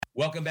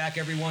Welcome back,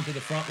 everyone, to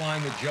the front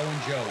line with Joe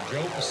and Joe.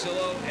 Joe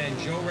Pasillo and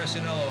Joe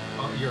Resinello.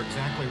 You're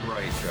exactly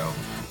right, Joe.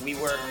 We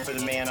work for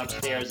the man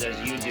upstairs as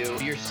you do.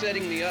 You're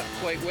setting me up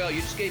quite well. You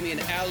just gave me an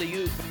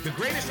alley-oop. The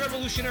greatest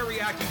revolutionary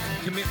act you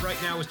can commit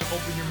right now is to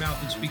open your mouth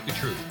and speak the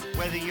truth.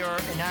 Whether you're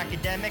an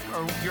academic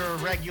or you're a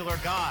regular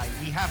guy,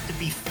 we have to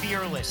be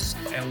fearless.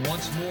 And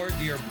once more,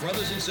 dear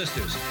brothers and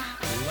sisters,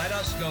 let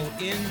us go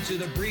into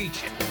the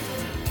breach.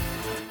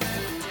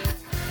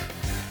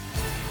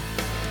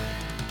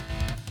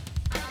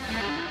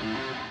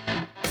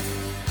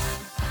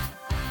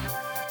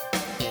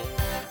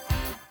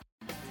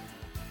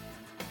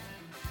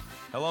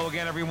 Hello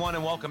again, everyone,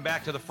 and welcome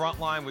back to the front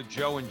line with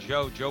Joe and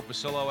Joe. Joe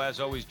Pasillo, as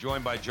always,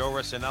 joined by Joe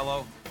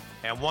Resinello.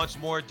 And once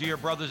more, dear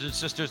brothers and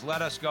sisters,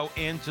 let us go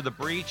into the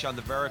breach on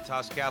the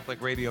Veritas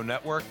Catholic Radio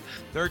Network.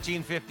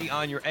 1350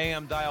 on your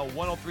AM dial,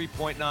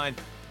 103.9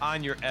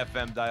 on your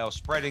FM dial,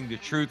 spreading the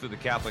truth of the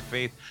Catholic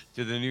faith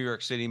to the New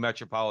York City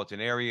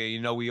metropolitan area.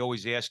 You know, we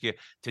always ask you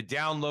to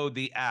download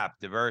the app,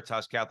 the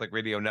Veritas Catholic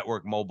Radio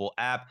Network mobile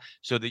app,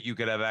 so that you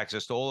can have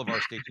access to all of our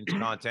station's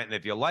content. And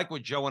if you like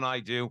what Joe and I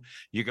do,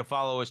 you can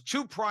follow us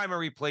two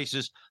primary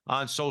places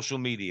on social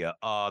media.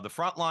 The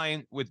front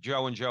line with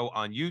Joe and Joe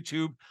on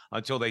YouTube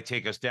until they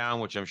take us down,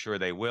 which I'm sure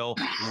they will.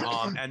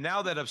 And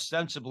now that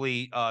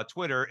ostensibly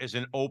Twitter is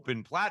an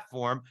open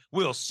platform,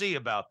 we'll see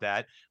about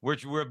that.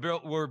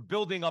 We're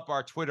building up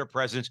our Twitter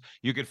presence.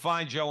 You can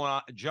find Joe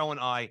and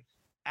I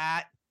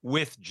at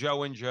with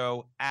Joe and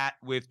Joe, at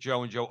with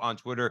Joe and Joe on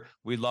Twitter.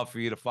 We'd love for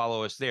you to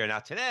follow us there. Now,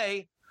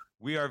 today,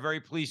 we are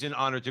very pleased and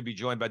honored to be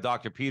joined by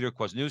Dr. Peter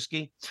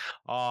Kwasniewski.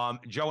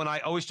 Joe and I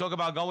always talk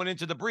about going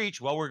into the breach.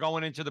 Well, we're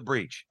going into the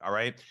breach, all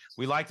right?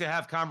 We like to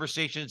have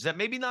conversations that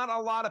maybe not a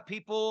lot of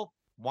people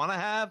want to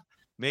have.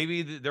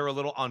 Maybe they're a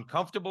little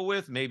uncomfortable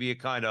with. Maybe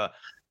it kind of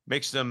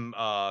makes them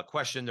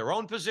question their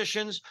own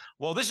positions.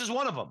 Well, this is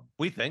one of them,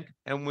 we think,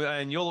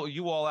 and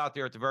you all out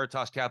there at the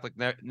Veritas Catholic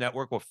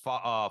Network will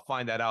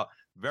find that out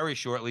very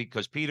shortly,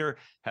 because Peter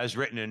has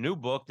written a new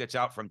book that's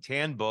out from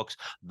Tan Books,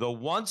 The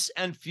Once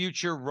and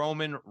Future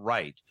Roman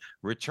Rite,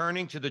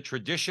 Returning to the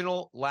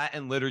Traditional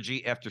Latin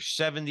Liturgy After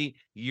 70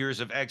 Years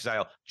of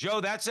Exile.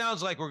 Joe, that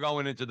sounds like we're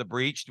going into the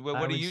breach.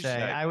 What do you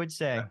say? I would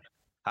say.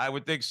 I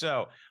would think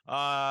so.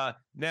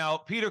 Now,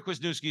 Peter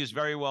Kwasniewski is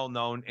very well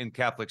known in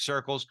Catholic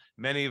circles.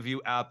 Many of you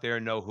out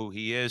there know who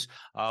he is.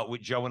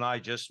 With Joe and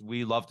I,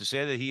 we love to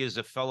say that he is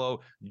a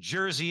fellow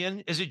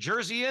Jerseyan. Is it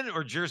Jerseyan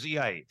or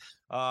Jerseyite?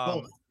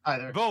 Both.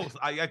 Either. Both.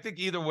 I think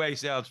either way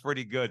sounds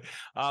pretty good.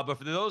 But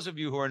for those of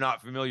you who are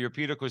not familiar,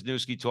 Peter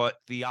Kwasniewski taught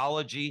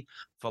theology,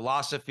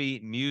 philosophy,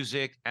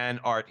 music,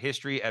 and art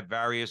history at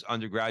various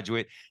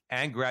undergraduate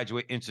and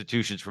graduate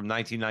institutions from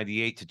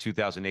 1998 to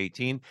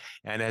 2018,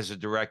 and has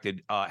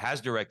directed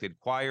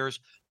choirs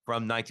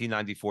from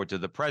 1994 to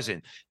the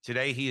present.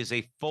 Today, he is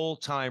a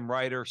full-time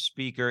writer,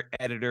 speaker,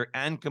 editor,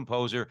 and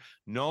composer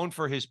known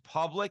for his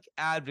public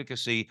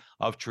advocacy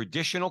of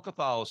traditional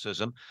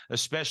Catholicism,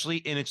 especially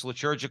in its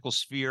liturgical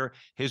sphere.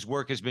 His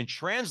work has been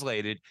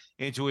translated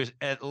into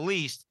at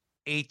least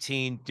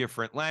 18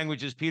 different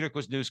languages. Peter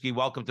Kwasniewski,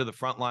 welcome to the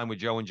front line with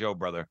Joe and Joe,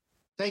 brother.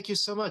 Thank you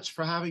so much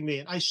for having me.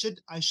 And I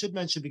should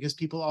mention, because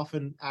people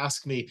often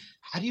ask me,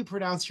 how do you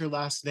pronounce your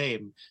last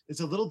name? It's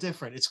a little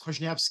different. It's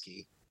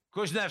Kwasniewski.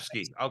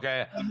 Kwasniewski,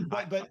 okay.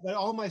 But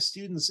all my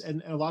students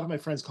and a lot of my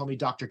friends call me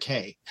Dr.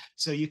 K.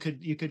 So you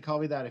could call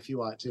me that if you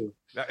want to.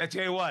 I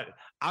tell you what,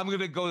 I'm going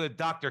to go the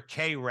Dr.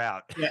 K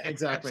route. Yeah,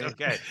 exactly.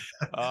 Okay.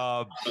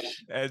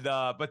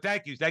 But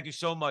thank you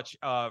so much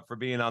for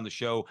being on the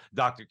show,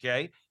 Dr.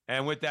 K.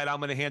 And with that, I'm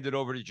going to hand it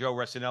over to Joe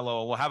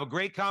Resinello, and we'll have a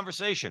great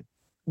conversation.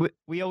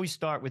 We always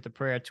start with the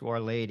prayer to Our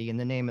Lady in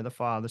the name of the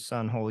Father,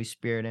 Son, Holy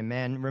Spirit.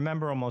 Amen.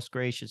 Remember, O most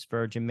gracious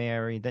Virgin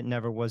Mary, that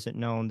never was it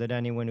known that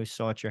anyone who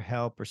sought your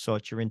help or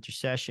sought your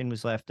intercession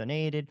was left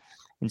unaided.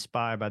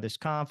 Inspired by this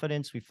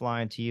confidence, we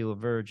fly unto you, a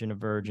virgin of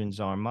virgins,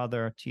 our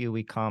mother. To you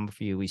we come,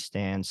 for you we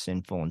stand,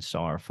 sinful and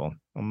sorrowful.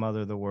 O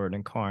Mother of the Word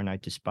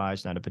incarnate,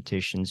 despise not our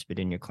petitions, but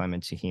in your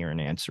clemency hear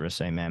and answer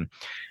us. Amen.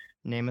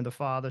 In the name of the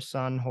Father,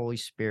 Son, Holy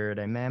Spirit.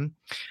 Amen.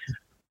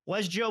 Well,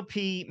 as Joe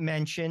P.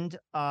 mentioned,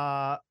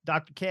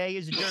 Dr. K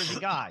is a Jersey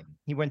guy.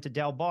 He went to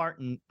Del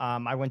Barton.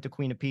 I went to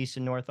Queen of Peace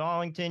in North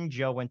Arlington.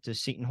 Joe went to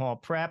Seton Hall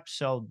Prep.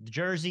 So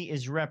Jersey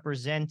is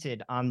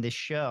represented on this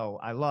show.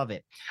 I love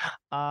it.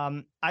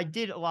 I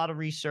did a lot of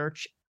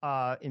research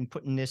in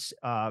putting this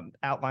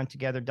outline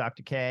together,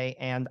 Dr. K,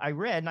 and I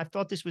read, and I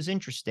thought this was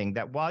interesting,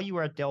 that while you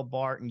were at Del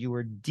Barton, you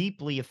were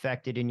deeply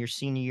affected in your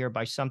senior year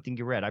by something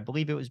you read. I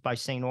believe it was by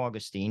St.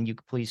 Augustine. You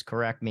could please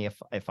correct me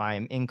if I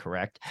am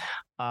incorrect.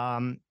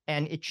 And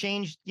it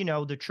changed,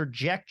 the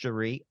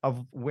trajectory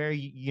of where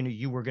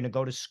you were going to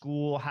go to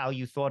school, how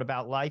you thought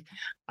about life.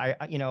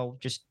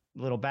 Just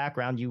a little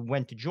background. You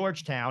went to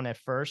Georgetown at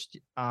first,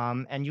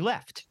 and you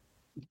left.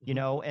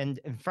 And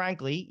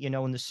frankly,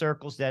 in the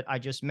circles that I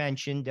just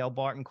mentioned, Del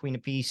Barton, Queen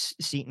of Peace,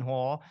 Seton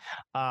Hall,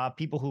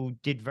 people who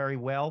did very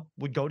well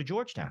would go to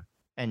Georgetown.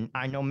 And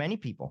I know many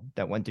people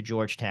that went to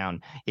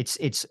Georgetown.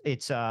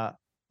 It's a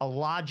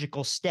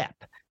logical step.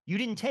 You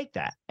didn't take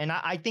that. And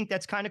I think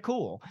that's kind of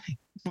cool.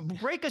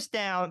 break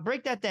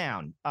that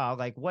down.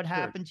 Like what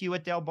happened to you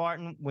at Del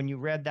Barton when you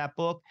read that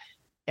book,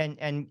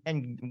 and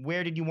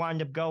where did you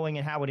wind up going,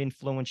 and how it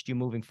influenced you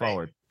moving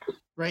forward?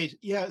 Right.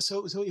 Yeah.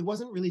 So it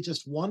wasn't really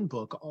just one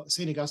book.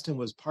 St. Augustine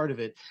was part of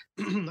it.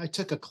 I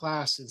took a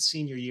class in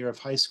senior year of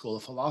high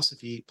school,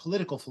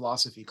 political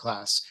philosophy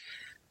class.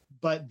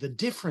 But the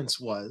difference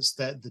was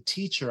that the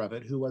teacher of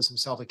it, who was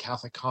himself a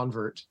Catholic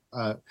convert,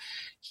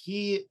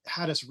 he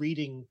had us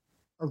reading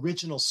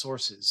original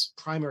sources,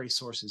 primary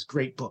sources,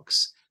 great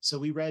books. So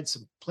we read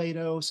some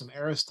Plato, some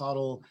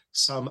Aristotle,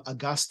 some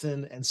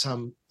Augustine, and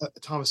some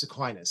Thomas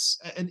Aquinas,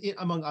 and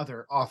among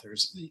other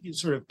authors,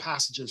 sort of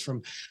passages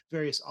from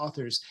various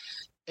authors.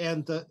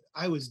 And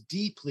I was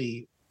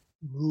deeply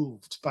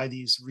moved by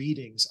these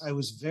readings. I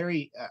was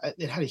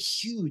it had a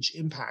huge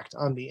impact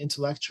on me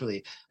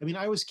intellectually. I mean,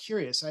 I was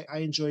curious. I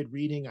enjoyed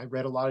reading. I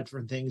read a lot of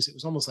different things. It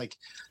was almost like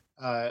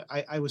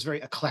I was very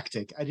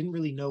eclectic. I didn't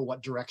really know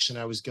what direction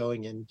I was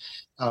going in.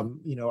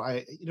 You know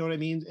what I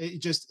mean?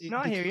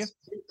 I hear you.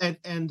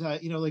 And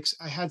like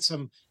I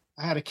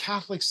had a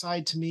Catholic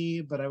side to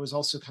me, but I was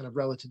also kind of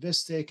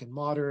relativistic and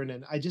modern,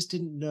 and I just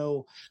didn't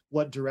know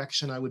what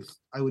direction I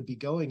would be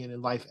going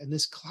in life. And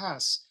this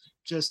class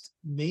just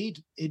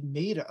made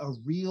a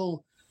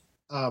real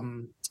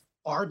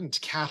ardent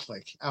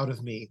Catholic out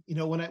of me. You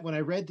know, when I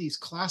read these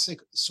classic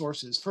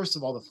sources, first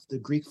of all, the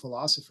Greek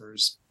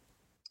philosophers,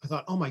 I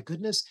thought, oh my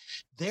goodness,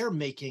 they're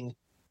making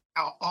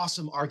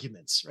awesome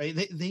arguments,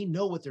 right? They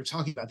know what they're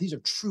talking about. These are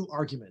true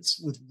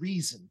arguments with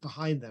reason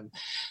behind them.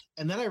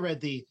 And then I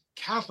read the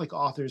Catholic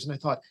authors, and I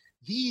thought,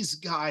 these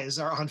guys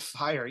are on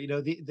fire. You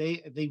know,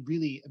 they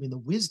really, I mean, the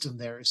wisdom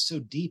there is so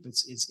deep,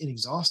 it's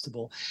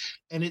inexhaustible.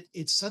 And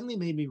it suddenly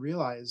made me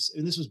realize,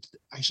 and this was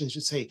actually, I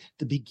should say,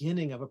 the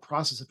beginning of a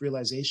process of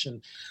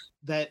realization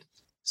that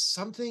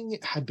something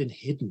had been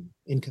hidden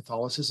in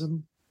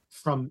Catholicism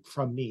from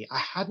me. I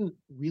hadn't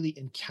really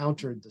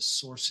encountered the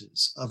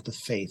sources of the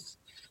faith.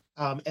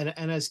 And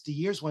as the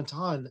years went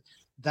on,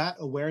 that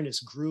awareness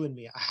grew in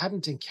me. I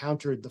hadn't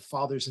encountered the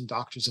fathers and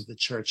doctors of the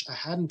church. I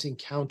hadn't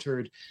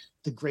encountered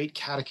the great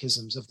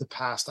catechisms of the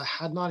past. I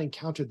had not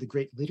encountered the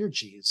great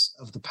liturgies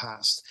of the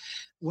past.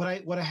 What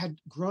I had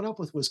grown up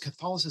with was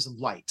Catholicism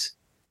light,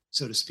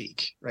 so to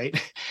speak, right?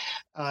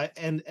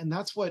 And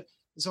that's what.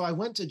 So I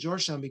went to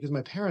Georgetown because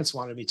my parents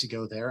wanted me to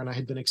go there, and I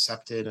had been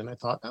accepted. And I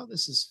thought, oh,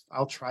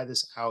 I'll try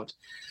this out.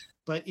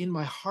 But in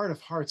my heart of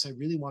hearts, I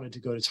really wanted to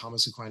go to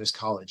Thomas Aquinas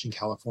College in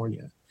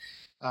California.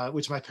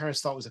 Which my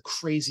parents thought was a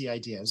crazy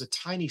idea. It was a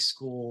tiny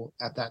school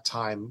at that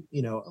time,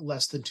 you know,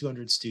 less than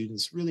 200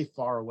 students, really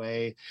far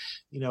away.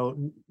 You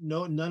know,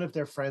 none of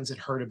their friends had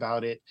heard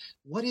about it.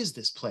 What is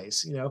this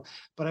place? You know,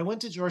 but I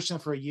went to Georgetown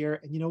for a year,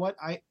 and you know what?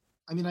 I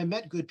mean, I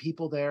met good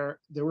people there.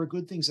 There were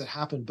good things that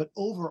happened, but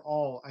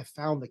overall, I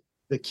found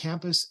the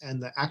campus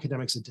and the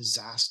academics a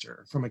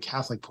disaster from a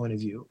Catholic point of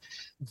view.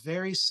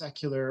 Very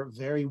secular,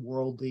 very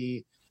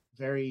worldly,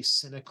 very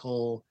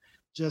cynical.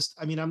 Just,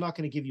 I mean, I'm not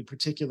going to give you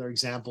particular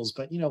examples,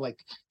 but, you know,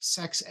 like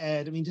sex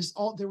ed, I mean,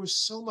 there was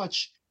so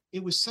much,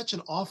 it was such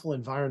an awful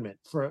environment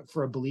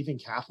for a believing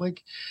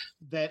Catholic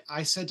that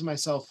I said to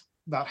myself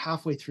about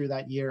halfway through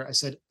that year, I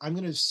said, I'm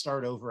going to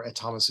start over at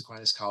Thomas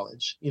Aquinas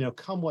College, you know,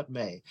 come what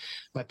may.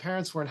 My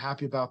parents weren't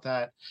happy about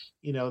that.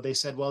 You know, they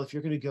said, well, if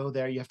you're going to go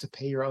there, you have to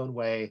pay your own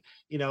way,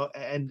 you know,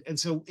 and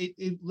so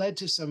it led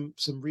to some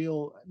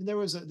real, I mean, there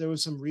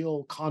was some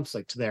real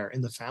conflict there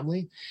in the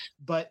family,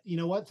 but you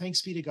know what,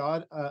 thanks be to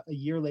God, a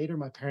year later,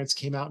 my parents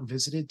came out and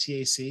visited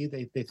TAC.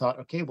 They thought,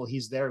 okay, well,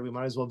 he's there. We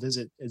might as well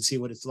visit and see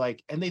what it's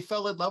like. And they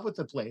fell in love with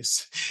the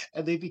place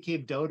and they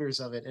became donors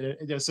of it. And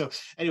you know, so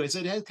anyway, so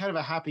it had kind of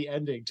a happy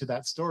ending to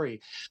that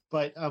story.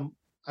 But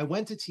I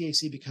went to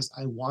TAC because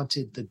I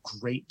wanted the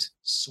great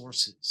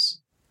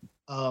sources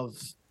of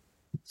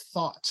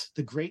thought,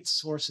 the great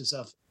sources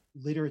of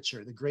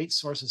literature, the great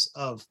sources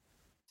of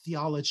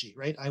theology,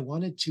 right? I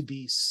wanted to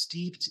be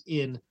steeped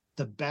in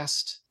the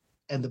best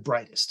and the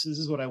brightest. This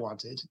is what I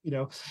wanted, you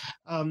know?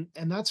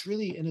 And that's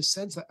really, in a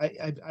sense,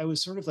 I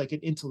was sort of like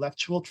an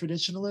intellectual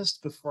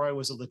traditionalist before I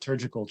was a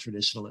liturgical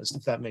traditionalist,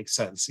 if that makes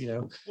sense, you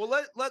know?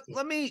 Well,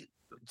 let me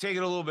take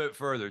it a little bit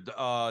further.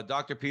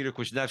 Dr. Peter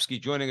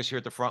Kwasniewski joining us here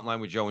at the front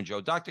line with Joe and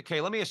Joe. Dr. K,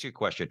 let me ask you a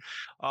question.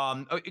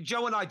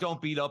 Joe and I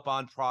don't beat up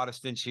on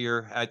Protestants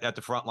here at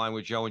the front line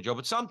with Joe and Joe,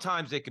 but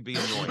sometimes they can be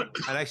annoying.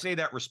 And I say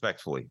that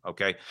respectfully,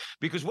 okay?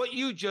 Because what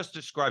you just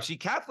described, see,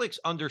 Catholics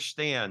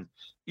understand,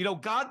 you know,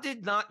 God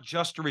did not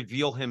just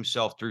reveal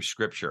himself through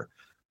scripture.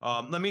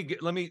 Let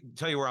me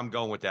tell you where I'm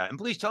going with that. And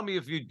please tell me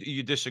if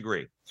you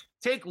disagree.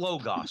 Take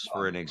Logos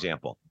for an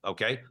example,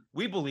 okay?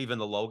 We believe in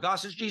the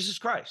Logos as Jesus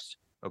Christ.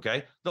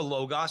 Okay, the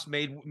Logos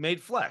made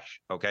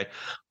flesh. Okay,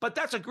 but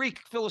that's a Greek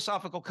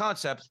philosophical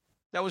concept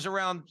that was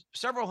around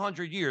several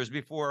hundred years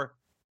before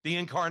the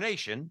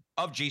incarnation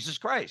of Jesus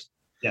Christ.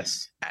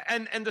 Yes,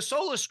 and the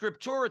sola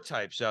scriptura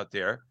types out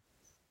there,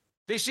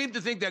 they seem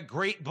to think that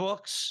great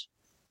books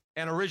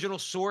and original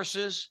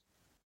sources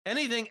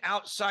anything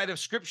outside of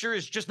Scripture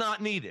is just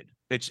not needed.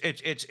 It's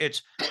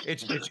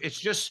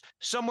just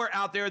somewhere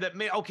out there that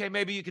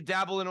maybe you could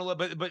dabble in a little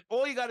bit, but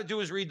all you got to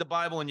do is read the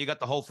Bible and you got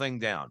the whole thing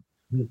down.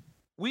 Mhm.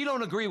 We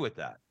don't agree with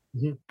that.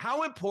 Mhm.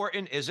 How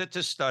important is it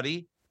to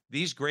study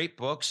these great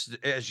books,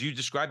 as you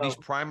described, these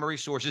primary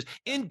sources,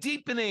 in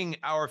deepening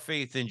our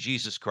faith in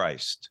Jesus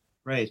Christ?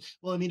 Right.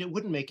 Well, I mean, it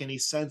wouldn't make any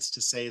sense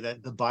to say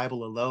that the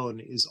Bible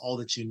alone is all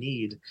that you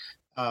need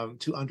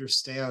to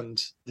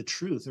understand the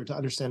truth or to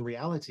understand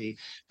reality,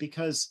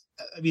 because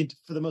I mean,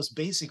 for the most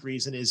basic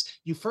reason is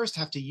you first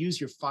have to use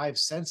your five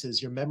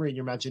senses, your memory and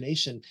your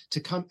imagination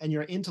to come, and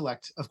your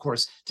intellect, of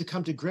course, to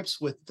come to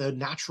grips with the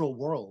natural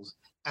world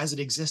as it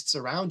exists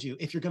around you.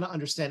 If you're going to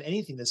understand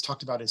anything that's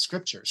talked about in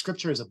Scripture,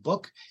 Scripture is a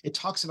book. It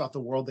talks about the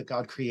world that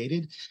God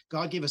created.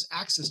 God gave us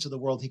access to the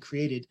world He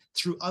created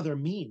through other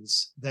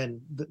means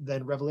than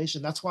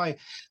revelation. That's why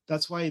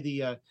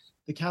the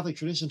Catholic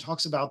tradition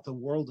talks about the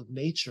world of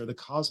nature, the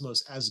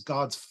cosmos, as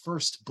God's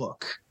first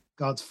book.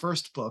 God's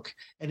first book,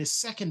 and His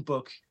second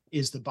book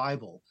is the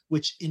Bible,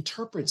 which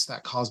interprets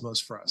that cosmos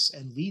for us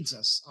and leads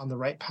us on the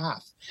right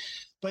path.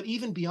 But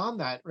even beyond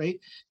that, right,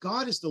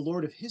 God is the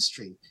Lord of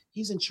history.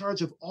 He's in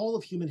charge of all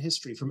of human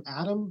history, from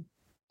Adam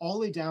all the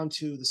way down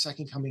to the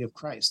second coming of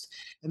Christ.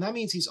 And that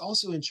means He's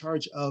also in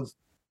charge of,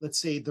 let's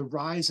say, the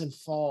rise and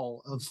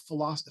fall of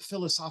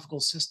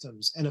philosophical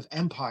systems and of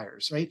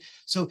empires, right?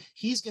 So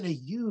He's going to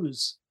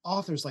use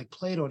authors like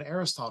Plato and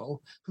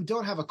Aristotle, who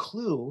don't have a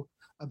clue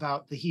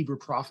about the Hebrew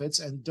prophets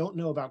and don't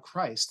know about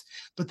Christ,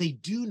 but they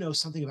do know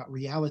something about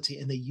reality,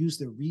 and they use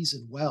their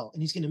reason well.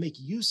 And He's going to make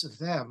use of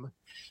them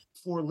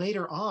for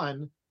later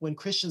on, when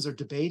Christians are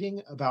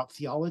debating about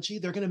theology,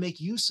 they're going to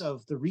make use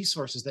of the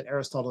resources that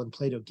Aristotle and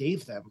Plato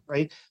gave them,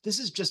 right? This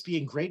is just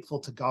being grateful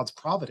to God's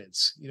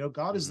providence. You know,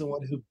 God is the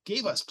one who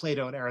gave us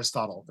Plato and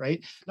Aristotle,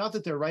 right? Not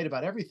that they're right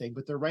about everything,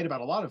 but they're right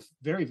about a lot of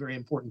very, very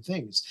important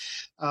things.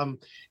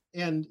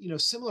 And, you know,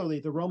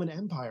 similarly, the Roman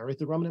Empire, right?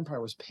 The Roman Empire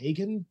was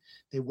pagan.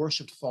 They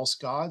worshiped false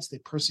gods. They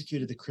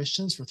persecuted the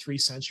Christians for 3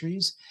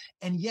 centuries.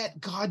 And yet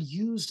God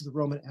used the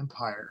Roman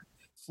Empire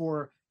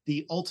for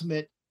the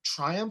ultimate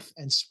triumph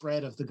and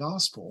spread of the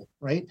gospel,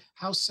 right?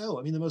 How so?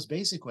 I mean, the most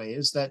basic way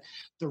is that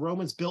the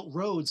Romans built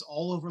roads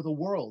all over the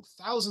world,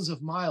 thousands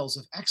of miles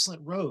of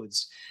excellent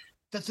roads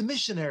that the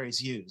missionaries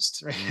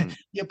used, right?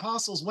 The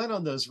apostles went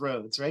on those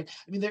roads, right?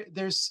 I mean,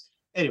 there's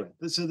anyway.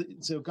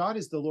 So God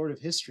is the Lord of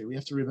history. We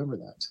have to remember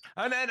that.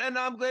 And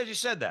I'm glad you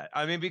said that.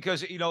 I mean,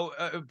 because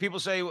people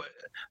say,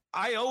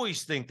 I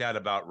always think that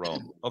about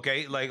Rome.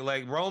 Okay,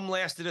 like Rome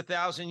lasted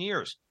 1,000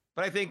 years,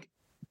 but I think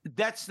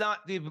that's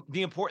not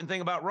the important thing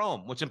about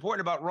Rome. What's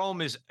important about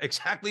Rome is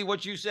exactly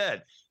what you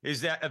said,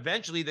 is that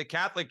eventually the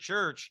Catholic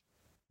Church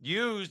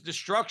used the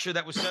structure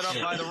that was set up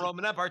by the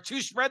Roman Empire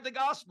to spread the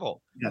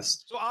gospel.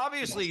 Yes. So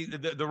obviously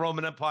the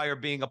Roman Empire,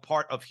 being a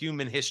part of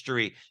human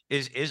history,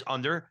 is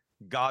under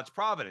God's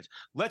providence.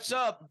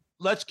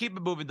 Let's keep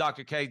it moving,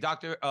 Dr. K.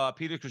 Dr.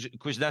 Peter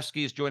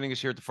Kwasniewski is joining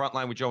us here at the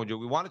Frontline with Joe and Joe.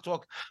 We want to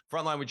talk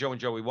Frontline with Joe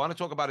and Joe. We want to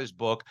talk about his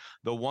book,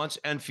 The Once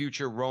and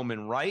Future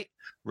Roman Rite,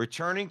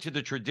 Returning to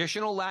the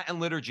Traditional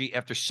Latin Liturgy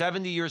After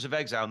 70 Years of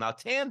Exile. Now,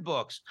 Tan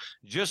Books,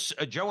 just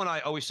Joe and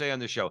I always say on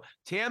the show,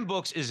 Tan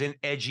Books is an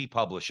edgy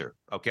publisher,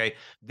 okay?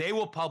 They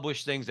will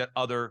publish things that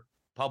other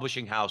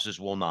publishing houses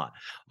will not.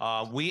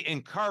 We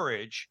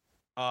encourage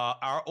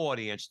our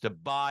audience to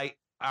buy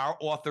our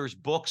authors'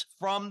 books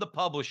from the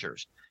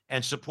publishers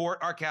and support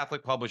our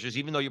Catholic publishers,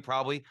 even though you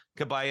probably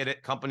could buy it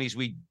at companies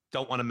we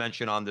don't want to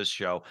mention on this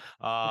show.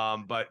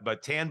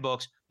 But Tan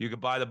Books, you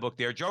could buy the book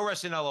there. Joe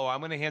Resinello,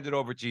 I'm going to hand it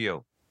over to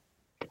you.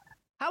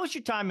 How was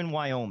your time in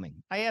Wyoming?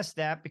 I asked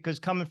that because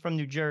coming from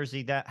New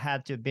Jersey, that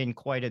had to have been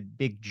quite a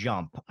big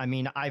jump. I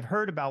mean, I've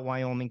heard about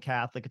Wyoming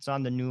Catholic. It's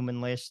on the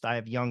Newman list. I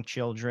have young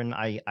children.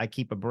 I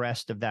keep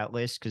abreast of that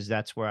list because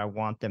that's where I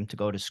want them to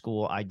go to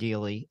school,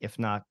 ideally. If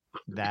not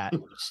that,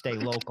 stay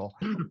local.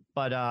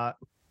 But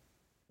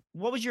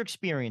what was your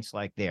experience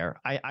like there?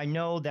 I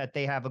know that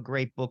they have a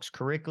great books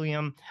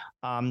curriculum,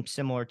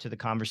 similar to the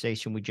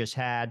conversation we just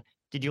had.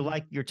 Did you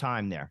like your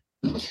time there?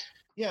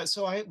 Yeah,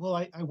 so I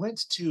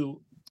went to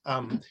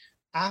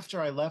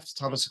after I left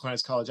Thomas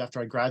Aquinas College,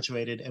 after I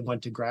graduated and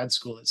went to grad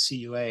school at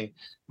CUA,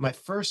 my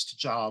first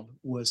job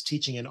was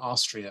teaching in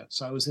Austria.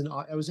 So I was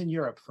in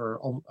Europe for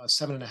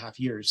 7.5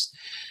 years.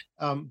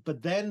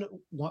 But then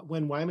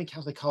when Wyoming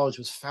Catholic College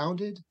was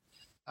founded,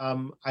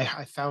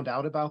 I found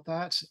out about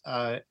that,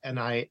 and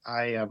I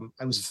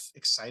was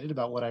excited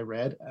about what I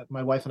read.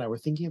 My wife and I were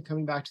thinking of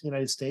coming back to the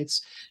United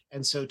States,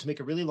 and so to make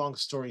a really long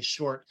story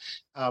short,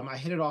 I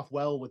hit it off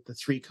well with the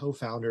 3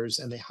 co-founders,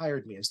 and they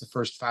hired me as the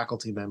first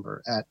faculty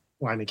member at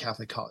Wyoming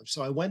Catholic College.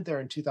 So I went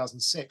there in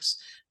 2006,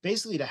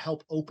 basically to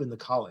help open the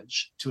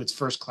college to its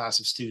first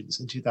class of students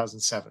in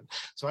 2007.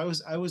 So I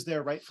was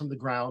there right from the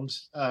ground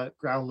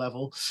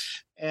level,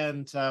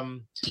 and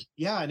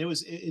yeah, and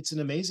it's an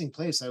amazing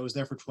place. I was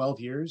there for 12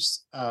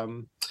 years.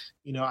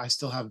 I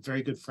still have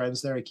very good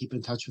friends there. I keep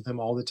in touch with them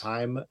all the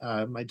time.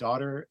 My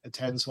daughter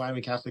attends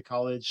Wyoming Catholic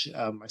College.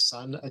 My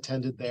son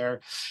attended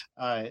there.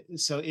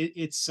 So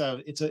it's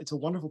a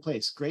wonderful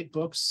place. Great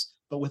books.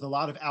 but with a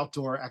lot of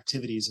outdoor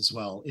activities as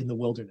well in the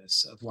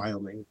wilderness of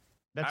Wyoming.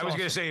 That's I was going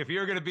to awesome. say, if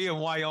you're going to be in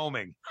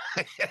Wyoming,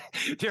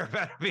 there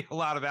better be a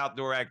lot of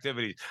outdoor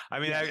activities. I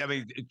mean, I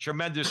mean,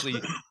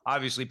 tremendously.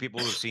 Obviously,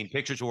 people who have seen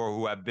pictures or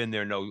who have been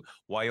there know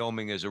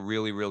Wyoming is a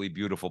really, really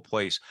beautiful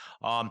place.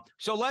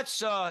 So let's,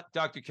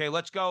 Dr. K,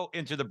 let's go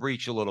into the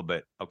breach a little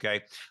bit.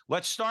 Okay,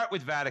 let's start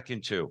with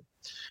Vatican II.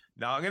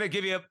 Now, I'm going to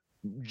give you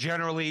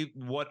generally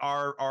what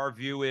our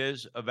view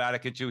is of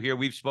Vatican II here.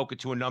 We've spoken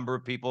to a number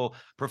of people.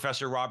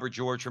 Professor Robert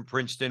George from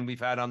Princeton, we've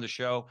had on the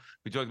show.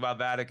 We talked about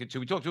Vatican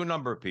II. We talked to a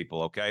number of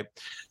people, okay,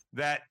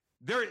 that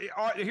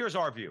here's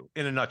our view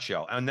in a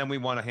nutshell, and then we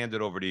want to hand it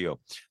over to you.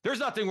 There's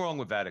nothing wrong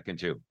with Vatican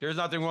II. There's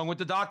nothing wrong with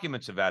the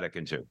documents of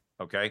Vatican II,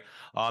 okay?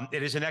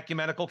 It is an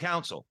ecumenical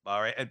council,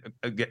 all right?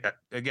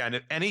 Again,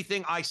 if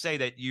anything I say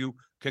that you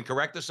can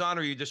correct us on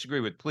or you disagree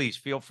with, please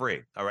feel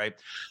free, all right?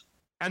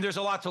 And there's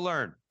a lot to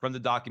learn from the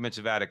documents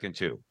of Vatican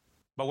II.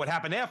 But what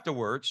happened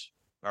afterwards,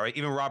 all right,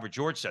 even Robert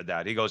George said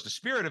that. He goes, the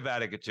spirit of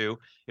Vatican II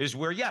is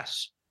where,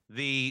 yes,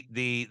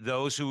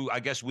 those who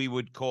I guess we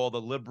would call the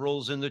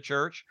liberals in the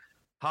church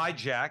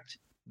hijacked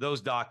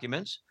those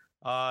documents,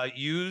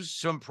 used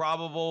some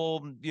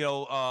probable,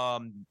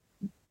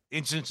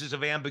 instances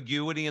of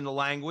ambiguity in the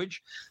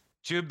language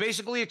to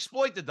basically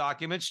exploit the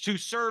documents to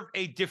serve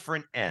a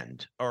different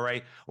end, all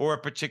right, or a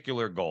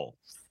particular goal.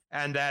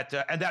 And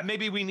that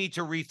maybe we need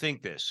to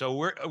rethink this.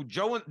 So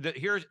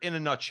here's in a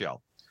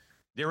nutshell.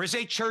 There is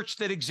a church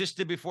that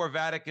existed before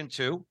Vatican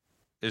II,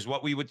 is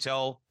what we would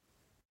tell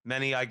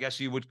many, I guess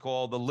you would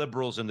call the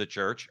liberals in the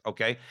church,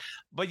 okay?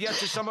 But yet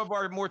to some of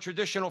our more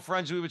traditional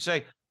friends, we would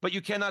say, but you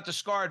cannot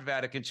discard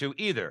Vatican II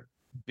either,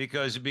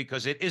 because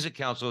it is a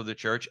council of the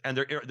church, and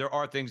there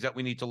are things that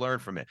we need to learn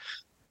from it.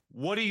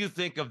 What do you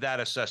think of that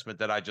assessment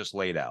that I just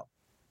laid out?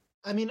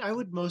 I mean, I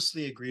would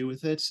mostly agree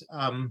with it.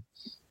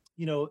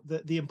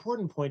 The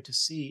important point to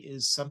see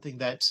is something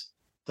that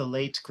the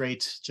late,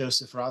 great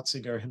Joseph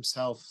Ratzinger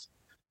himself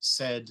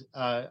said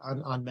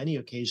on many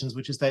occasions,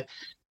 which is that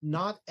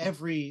not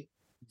every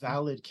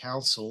valid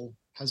council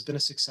has been a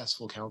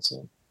successful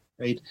council,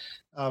 right?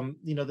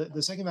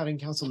 The Second Vatican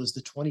Council is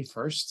the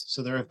 21st,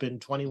 so there have been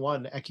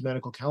 21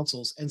 ecumenical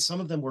councils, and some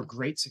of them were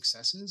great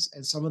successes,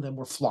 and some of them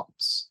were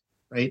flops,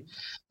 right?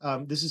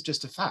 This is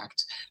just a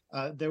fact.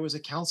 There was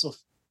a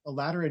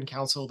Lateran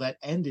council that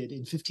ended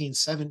in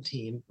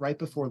 1517, right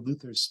before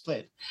Luther's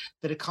split,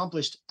 that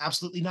accomplished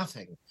absolutely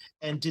nothing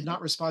and did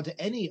not respond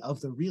to any of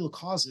the real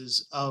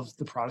causes of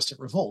the Protestant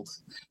revolt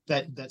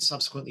that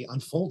subsequently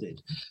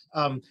unfolded.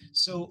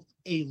 So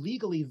a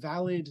legally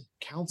valid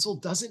council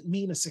doesn't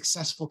mean a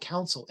successful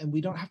council, and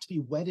we don't have to be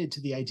wedded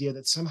to the idea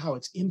that somehow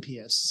it's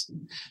impious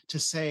to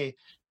say,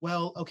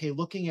 well, okay,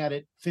 looking at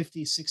it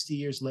 50, 60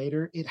 years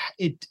later,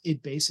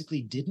 it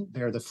basically didn't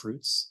bear the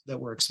fruits that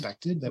were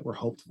expected, that were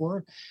hoped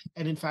for.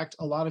 And in fact,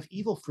 a lot of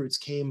evil fruits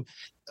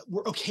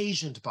were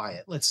occasioned by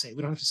it. Let's say,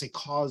 we don't have to say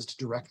caused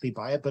directly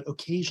by it, but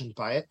occasioned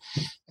by it.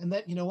 And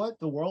that, you know what,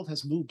 the world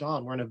has moved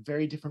on. We're in a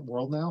very different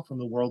world now from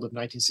the world of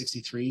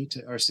 1963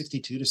 or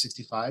 62 to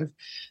 65.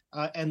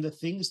 And the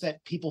things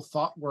that people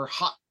thought were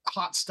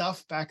hot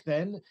stuff back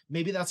then,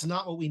 maybe that's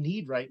not what we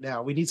need right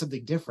now. We need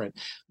something different.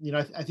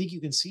 I think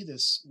you can see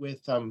this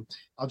with,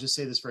 I'll just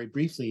say this very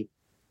briefly.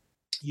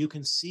 You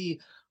can see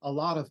a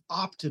lot of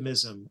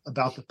optimism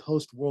about the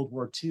post-World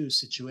War II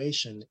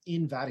situation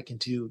in Vatican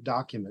II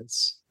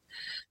documents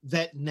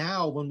that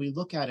now when we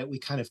look at it, we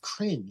kind of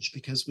cringe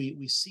because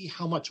we see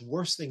how much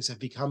worse things have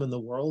become in the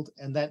world,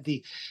 and that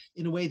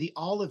in a way, the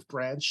olive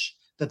branch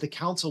that the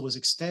council was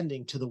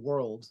extending to the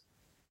world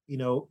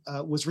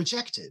was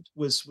rejected,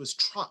 was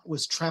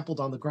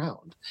trampled on the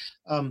ground.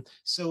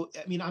 So,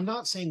 I mean, I'm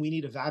not saying we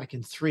need a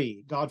Vatican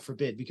III, God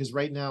forbid, because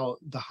right now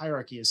the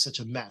hierarchy is such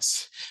a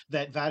mess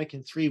that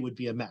Vatican III would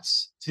be a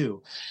mess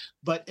too.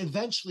 But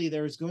eventually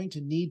there is going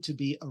to need to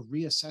be a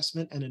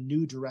reassessment and a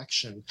new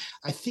direction.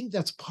 I think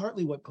that's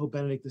partly what Pope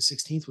Benedict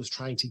XVI was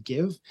trying to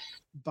give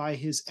by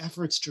his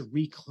efforts to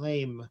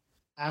reclaim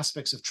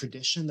aspects of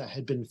tradition that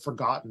had been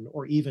forgotten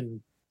or even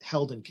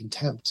held in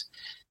contempt.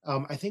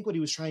 I think what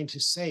he was trying to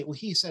say, well,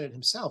 he said it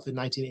himself in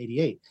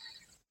 1988,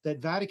 that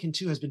Vatican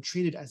II has been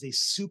treated as a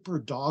super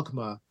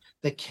dogma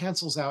that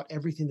cancels out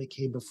everything that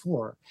came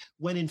before,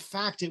 when in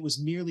fact it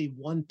was merely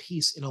one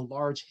piece in a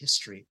large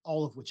history,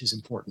 all of which is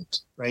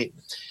important, right?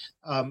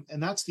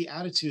 And that's the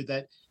attitude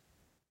that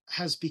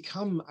has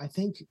become, I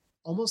think,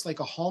 almost like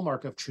a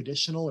hallmark of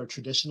traditional or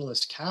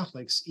traditionalist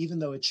Catholics, even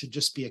though it should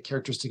just be a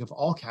characteristic of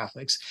all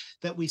Catholics,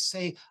 that we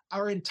say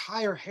our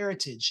entire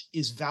heritage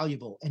is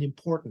valuable and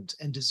important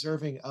and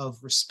deserving of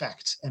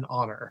respect and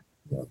honor.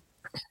 Yeah.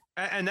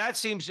 And that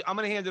seems, I'm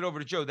going to hand it over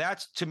to Joe.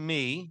 That's, to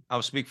me,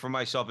 I'll speak for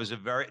myself, is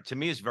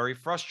very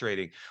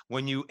frustrating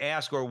when you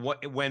ask,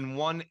 when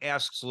one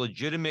asks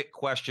legitimate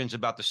questions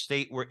about the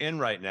state we're in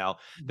right now,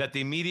 that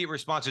the immediate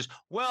response is,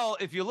 well,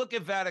 if you look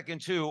at Vatican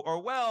II, or,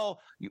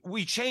 well,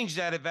 we changed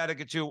that at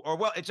Vatican II, or,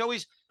 well, it's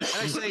always, and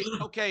I say,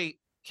 okay,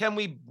 can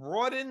we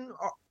broaden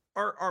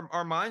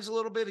our minds a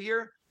little bit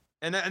here?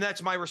 And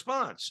that's my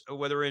response,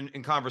 whether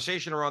in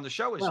conversation or on the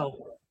show, is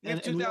we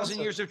have 2,000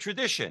 years of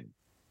tradition.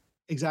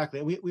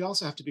 Exactly. We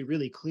also have to be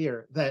really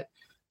clear that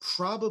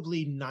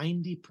probably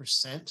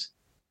 90%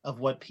 of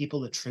what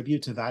people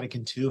attribute to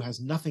Vatican II has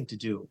nothing to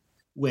do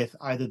with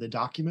either the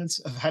documents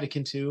of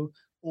Vatican II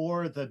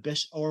or the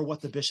bishop or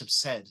what the bishop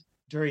said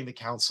during the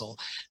council.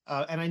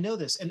 And I know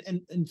this.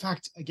 And in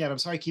fact, again, I'm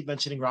sorry I keep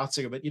mentioning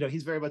Ratzinger, but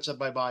he's very much on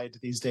my mind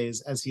these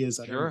days, as he is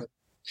on Sure.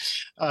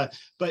 everybody.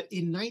 But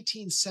in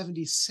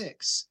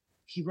 1976,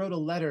 he wrote a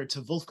letter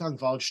to Wolfgang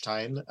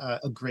Waldstein,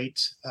 a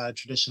great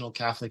traditional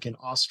Catholic in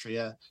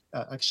Austria,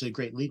 actually a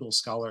great legal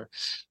scholar.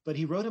 But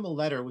he wrote him a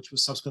letter, which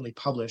was subsequently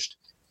published,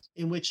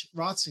 in which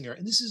Ratzinger,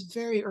 and this is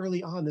very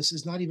early on, this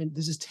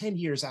is 10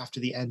 years after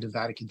the end of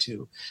Vatican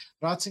II.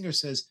 Ratzinger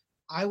says,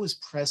 I was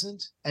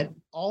present at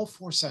all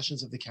 4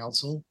 sessions of the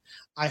council.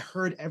 I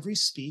heard every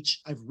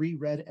speech. I've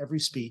reread every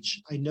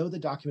speech. I know the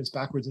documents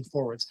backwards and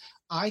forwards.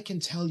 I can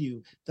tell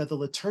you that the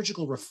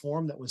liturgical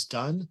reform that was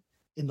done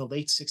in the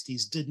late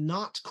 60s did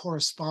not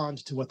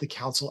correspond to what the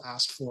council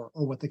asked for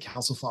or what the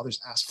council fathers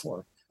asked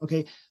for.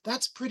 Okay,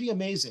 that's pretty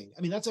amazing. I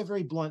mean, that's a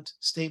very blunt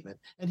statement.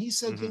 And he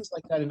said things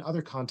like that in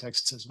other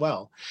contexts as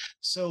well.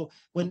 So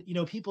when,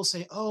 people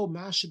say, oh,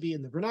 Mass should be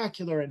in the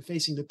vernacular and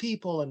facing the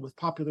people and with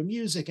popular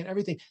music and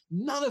everything,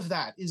 none of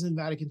that is in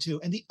Vatican II.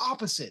 And the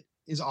opposite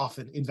is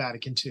often in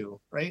Vatican II,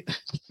 right?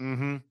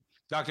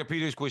 Dr.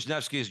 Peter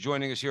Kwasniewski is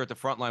joining us here at the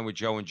front line with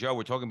Joe and Joe.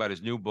 We're talking about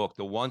his new book,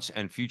 The Once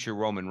and Future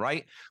Roman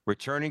Rite,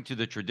 Returning to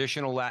the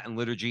Traditional Latin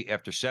Liturgy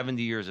After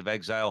 70 Years of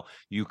Exile.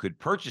 You could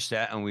purchase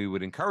that, and we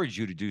would encourage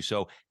you to do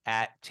so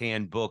at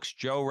Tan Books.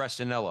 Joe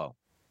Resinello.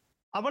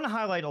 I want to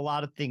highlight a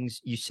lot of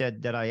things you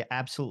said that I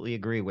absolutely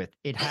agree with.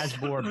 It has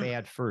bore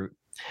bad fruit.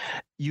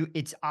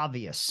 It's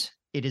obvious.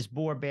 It is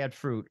bore bad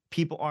fruit.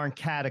 People aren't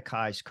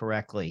catechized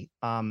correctly.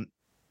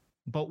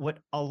 But what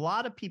a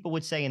lot of people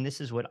would say, and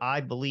this is what I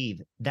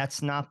believe,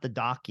 that's not the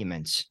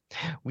documents.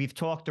 We've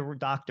talked to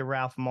Dr.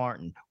 Ralph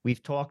Martin.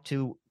 We've talked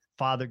to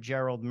Father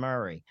Gerald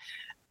Murray.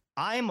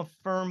 I am a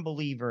firm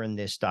believer in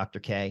this, Dr.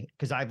 K,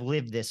 because I've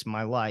lived this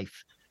my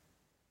life.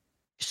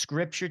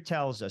 Scripture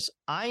tells us,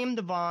 I am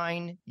the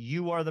vine,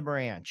 you are the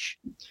branch.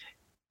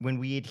 When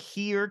we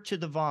adhere to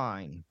the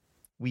vine,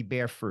 we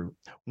bear fruit.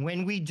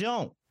 When we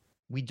don't,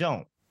 we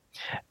don't.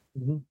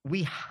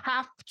 We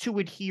have to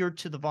adhere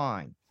to the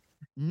vine.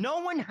 No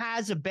one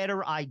has a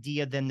better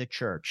idea than the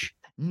church.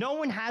 No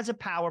one has a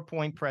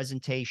PowerPoint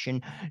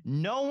presentation.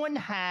 No one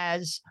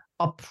has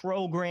a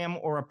program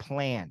or a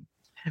plan.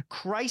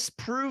 Christ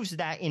proves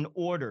that in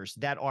orders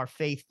that are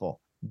faithful,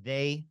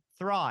 they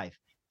thrive.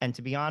 And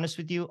to be honest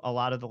with you, a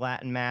lot of the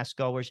Latin Mass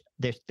goers,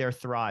 they're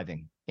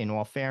thriving, in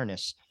all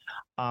fairness.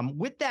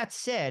 With that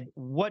said,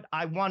 what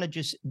I want to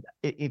just,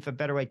 if a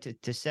better way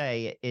to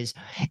say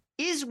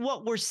is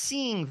what we're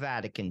seeing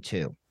Vatican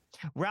II?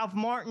 Ralph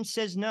Martin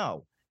says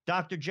no.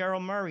 Dr.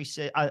 Gerald Murray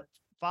said,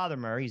 Father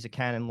Murray, he's a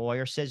canon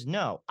lawyer, says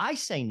no. I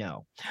say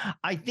no.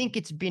 I think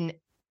it's been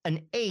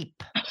an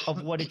ape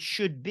of what it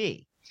should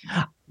be.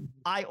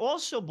 I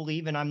also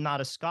believe, and I'm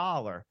not a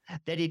scholar,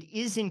 that it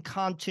is in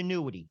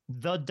continuity,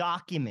 the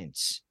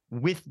documents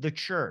with the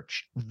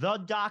church, the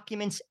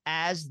documents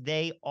as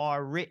they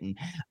are written.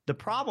 The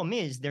problem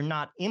is they're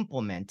not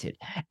implemented.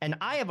 And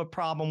I have a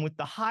problem with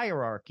the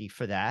hierarchy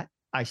for that.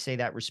 I say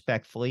that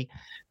respectfully.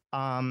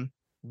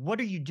 What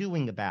are you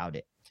doing about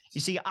it? You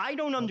see, I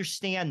don't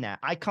understand that.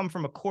 I come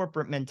from a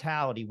corporate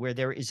mentality where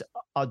there is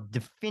a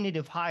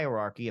definitive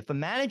hierarchy. If a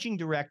managing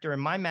director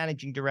and my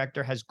managing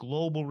director has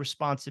global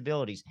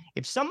responsibilities,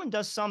 if someone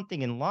does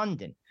something in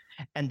London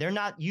and they're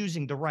not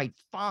using the right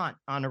font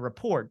on a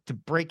report to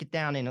break it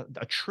down in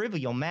a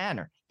trivial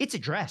manner, it's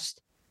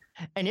addressed.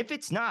 And if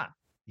it's not,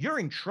 you're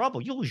in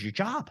trouble. You lose your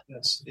job.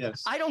 Yes,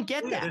 yes. I don't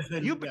get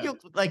that. You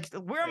like,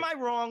 where am I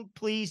wrong?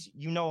 Please,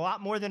 you know a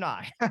lot more than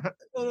I.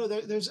 No,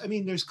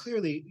 there's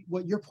clearly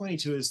what you're pointing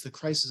to is the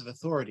crisis of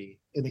authority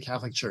in the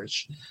Catholic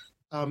Church.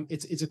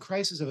 It's a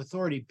crisis of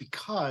authority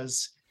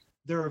because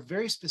there are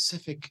very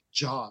specific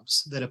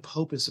jobs that a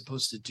pope is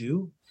supposed to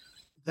do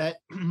that,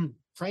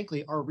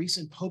 frankly, our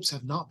recent popes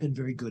have not been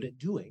very good at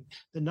doing.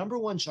 The number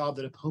one job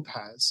that a pope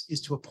has is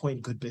to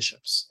appoint good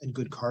bishops and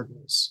good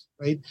cardinals,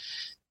 right?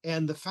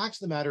 And the fact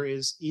of the matter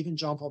is, even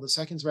John Paul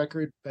II's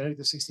record,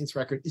 Benedict XVI's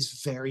record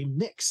is very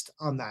mixed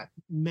on that.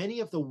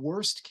 Many of the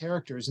worst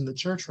characters in the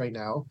church right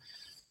now,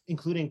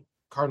 including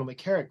Cardinal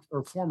McCarrick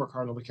or former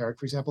Cardinal McCarrick,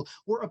 for example,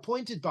 were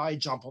appointed by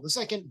John Paul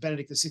II,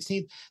 Benedict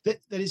XVI. That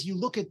is, you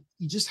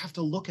just have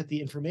to look at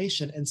the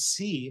information and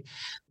see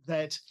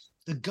that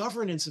the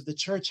governance of the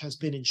church has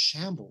been in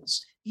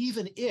shambles,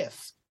 even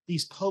if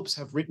these popes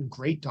have written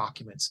great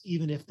documents,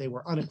 even if they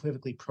were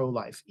unequivocally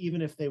pro-life,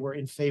 even if they were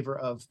in favor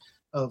of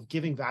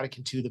giving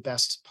Vatican II the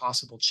best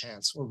possible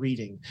chance or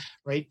reading,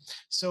 right?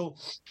 So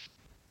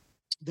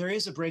there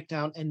is a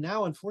breakdown. And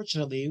now,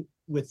 unfortunately,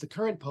 with the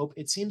current Pope,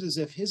 it seems as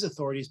if his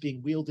authority is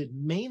being wielded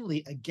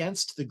mainly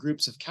against the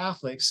groups of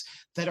Catholics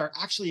that are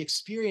actually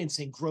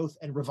experiencing growth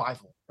and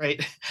revival,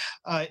 right?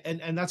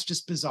 And that's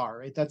just bizarre,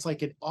 right? That's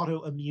like an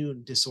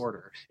autoimmune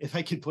disorder, if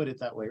I could put it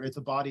that way, right?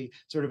 The body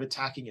sort of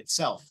attacking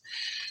itself.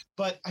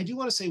 But I do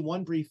want to say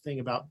one brief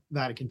thing about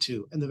Vatican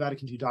II and the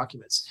Vatican II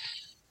documents.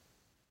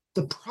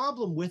 The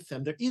problem with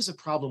them, there is a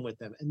problem with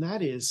them, and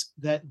that is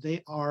that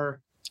they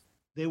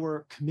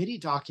were committee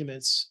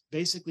documents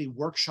basically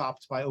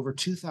workshopped by over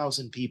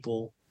 2,000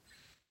 people.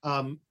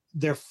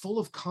 They're full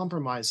of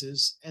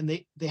compromises, and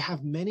they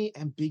have many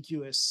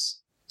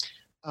ambiguous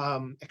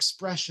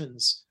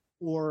expressions,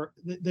 or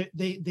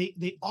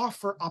they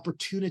offer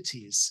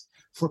opportunities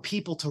for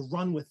people to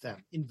run with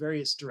them in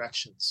various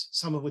directions,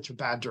 some of which are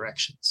bad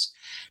directions.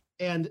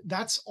 And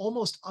that's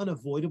almost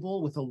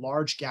unavoidable with a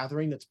large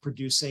gathering that's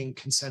producing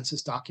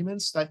consensus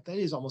documents. That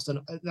is almost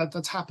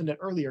that's happened at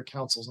earlier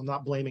councils. I'm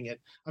not blaming it.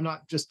 I'm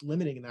not just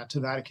limiting that to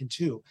Vatican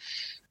II.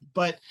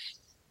 But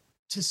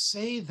to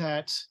say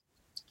that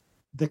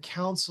the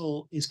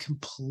council is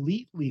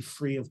completely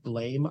free of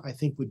blame, I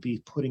think would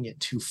be putting it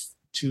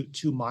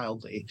too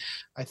mildly.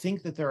 I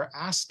think that there are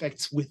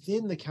aspects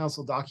within the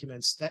council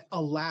documents that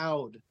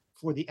allowed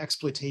for the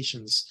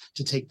exploitations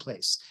to take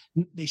place.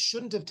 They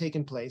shouldn't have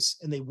taken place,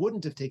 and they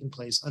wouldn't have taken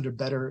place under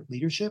better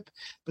leadership,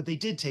 but they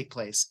did take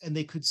place, and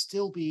they could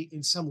still be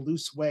in some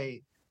loose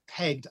way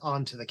pegged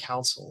onto the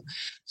council.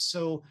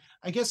 So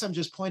I guess I'm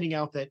just pointing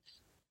out that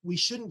we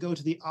shouldn't go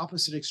to the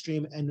opposite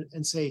extreme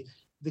and say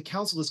the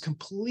council is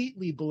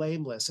completely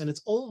blameless and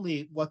it's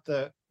only what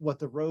the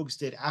rogues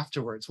did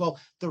afterwards. Well,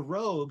 the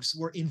rogues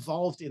were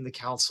involved in the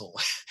council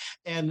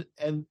and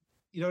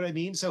you know what I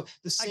mean? So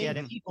the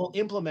same people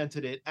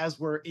implemented it as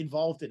were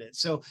involved in it.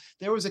 So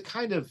there was a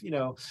kind of,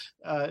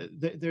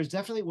 there's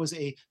definitely was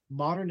a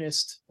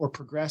modernist or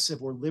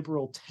progressive or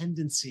liberal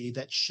tendency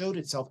that showed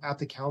itself at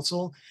the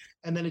council.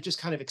 And then it just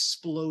kind of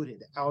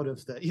exploded out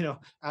of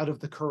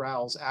the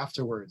corrals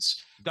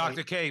afterwards. Dr.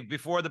 Right? K,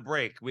 before the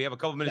break, we have a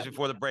couple minutes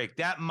before the break,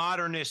 that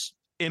modernist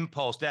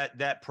impulse,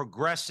 that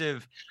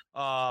progressive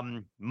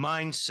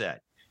mindset,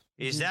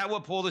 is that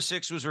what Paul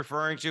VI was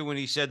referring to when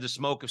he said the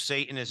smoke of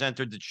Satan has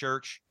entered the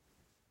church?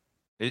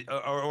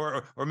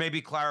 Or maybe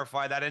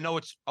clarify that. I know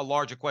it's a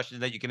larger question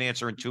that you can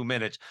answer in 2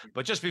 minutes,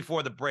 but just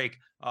before the break,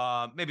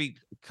 maybe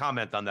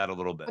comment on that a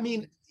little bit. I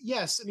mean,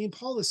 yes. I mean,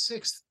 Paul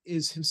VI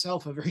is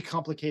himself a very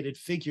complicated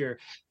figure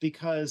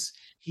because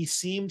he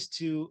seemed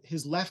to,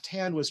 his left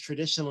hand was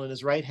traditional and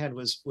his right hand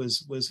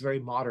was very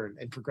modern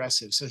and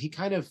progressive. So he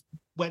kind of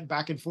went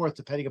back and forth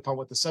depending upon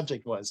what the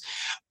subject was.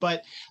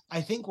 But I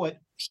think what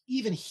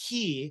even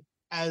he,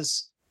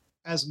 as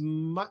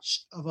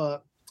much of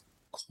a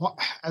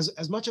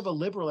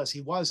liberal as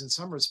he was in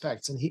some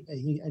respects, and he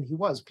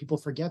was, people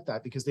forget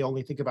that because they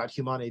only think about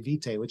Humane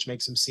Vitae, which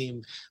makes him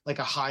seem like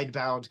a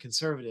hidebound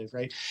conservative,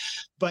 right?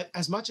 But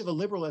as much of a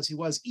liberal as he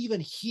was,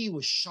 even he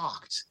was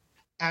shocked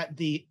at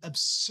the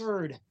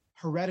absurd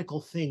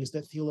heretical things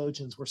that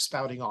theologians were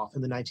spouting off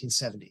in the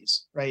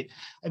 1970s, right?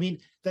 I mean,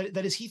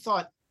 that is, he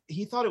thought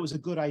it was a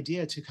good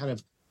idea to kind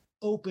of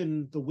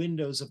open the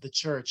windows of the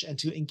church and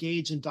to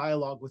engage in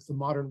dialogue with the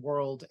modern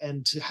world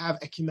and to have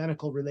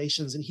ecumenical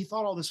relations. And he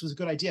thought all this was a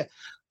good idea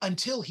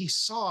until he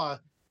saw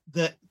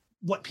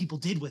what people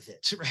did with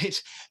it,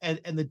 right?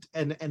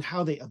 And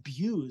how they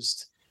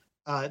abused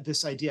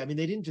this idea. I mean,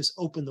 they didn't just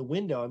open the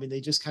window. I mean,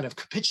 they just kind of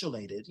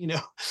capitulated,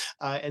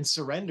 and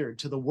surrendered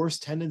to the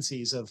worst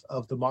tendencies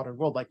of the modern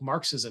world, like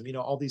Marxism,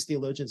 all these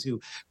theologians who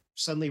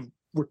suddenly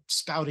were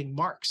spouting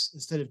Marx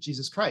instead of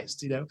Jesus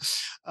Christ,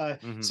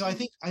 So I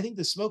think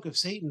the smoke of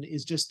Satan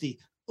is just the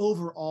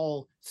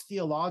overall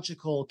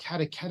theological,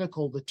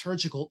 catechetical,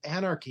 liturgical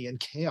anarchy and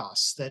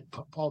chaos that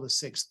Paul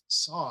VI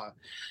saw,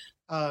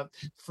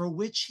 for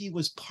which he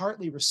was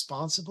partly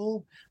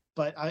responsible.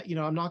 But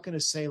I'm not going to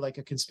say, like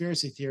a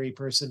conspiracy theory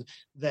person,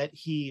 that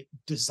he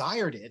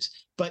desired it,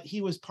 but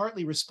he was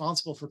partly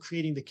responsible for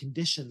creating the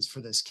conditions for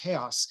this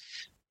chaos,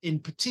 in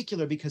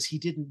particular because he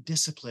didn't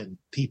discipline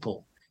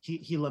people.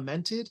 He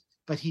lamented,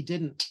 but he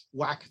didn't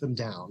whack them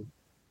down.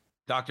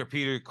 Dr.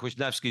 Peter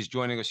Kwasniewski is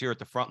joining us here at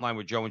the front line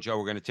with Joe and Joe.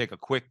 We're going to take a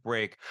quick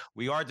break.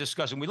 We laid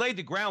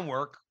the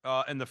groundwork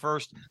in the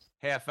first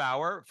half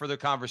hour for the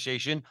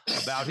conversation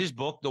about his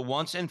book, The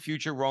Once and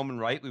Future Roman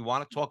Rite. We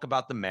want to talk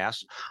about the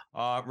Mass,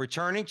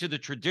 returning to the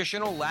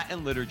traditional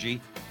Latin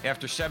liturgy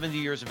after 70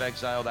 years of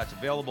exile. That's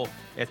available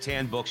at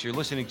Tan Books. You're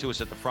listening to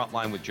us at the front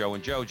line with Joe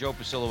and Joe, Joe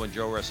Pasillo and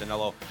Joe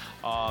Resinello.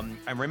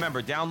 And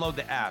remember, download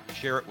the app,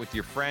 share it with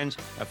your friends,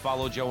 and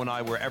follow Joe and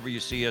I wherever you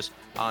see us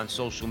on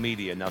social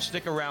media. Now,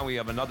 stick around. We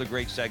have another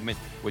great segment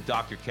with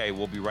Dr. K.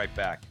 We'll be right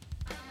back.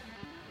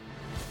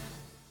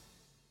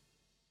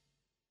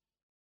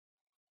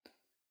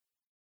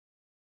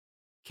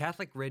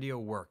 Catholic radio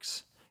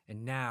works,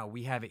 and now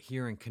we have it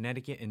here in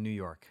Connecticut and New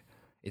York.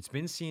 It's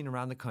been seen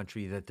around the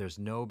country that there's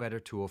no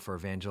better tool for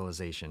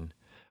evangelization.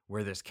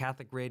 Where there's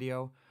Catholic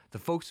radio, the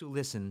folks who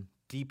listen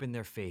deepen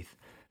their faith,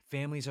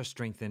 families are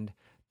strengthened,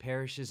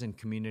 parishes and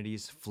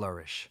communities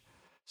flourish.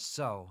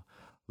 So,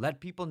 let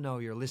people know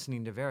you're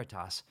listening to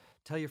Veritas,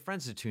 tell your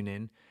friends to tune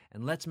in,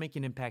 and let's make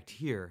an impact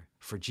here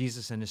for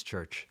Jesus and his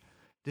church.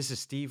 This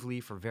is Steve Lee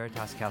for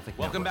Veritas Catholic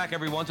Welcome Network. back,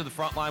 everyone, to the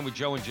front line with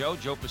Joe and Joe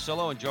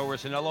Pasillo and Joe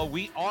Rissanello.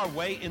 We are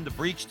way in the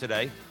breach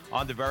today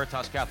on the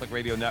Veritas Catholic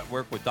Radio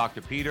Network with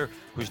Dr. Peter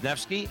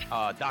Kwasniewski,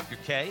 Dr.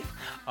 K,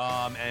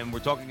 and we're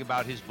talking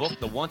about his book,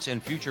 The Once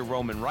and Future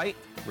Roman Rite,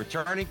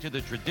 returning to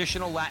the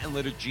traditional Latin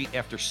liturgy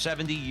after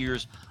 70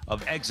 years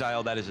of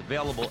exile. That is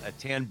available at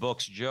Tan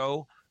Books.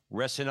 Joe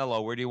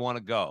Rissanello, where do you want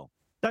to go?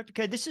 Dr.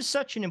 K, this is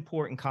such an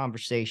important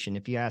conversation,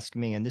 if you ask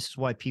me, and this is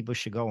why people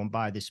should go and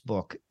buy this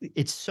book.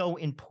 It's so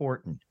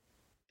important,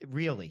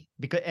 really,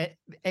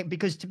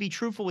 because to be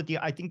truthful with you,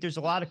 I think there's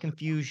a lot of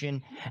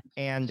confusion,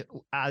 and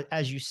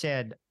as you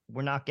said,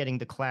 we're not getting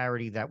the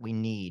clarity that we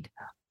need.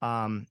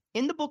 In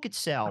the book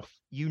itself,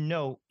 you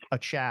note a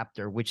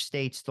chapter which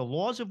states the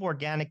laws of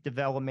organic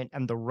development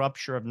and the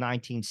rupture of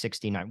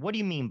 1969. What do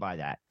you mean by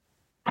that?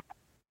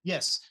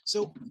 Yes.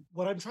 So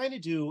what I'm trying to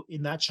do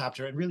in that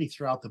chapter, and really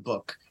throughout the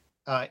book,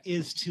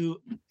 is to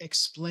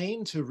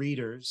explain to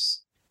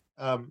readers,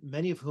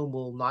 many of whom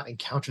will not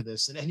encounter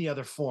this in any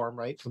other form,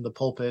 right, from the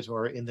pulpit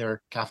or in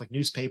their Catholic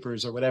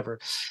newspapers or whatever.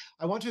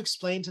 I want to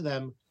explain to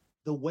them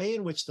the way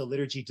in which the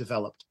liturgy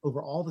developed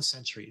over all the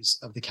centuries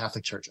of the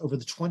Catholic Church, over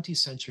the 20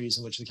 centuries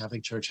in which the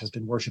Catholic Church has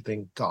been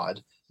worshiping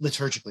God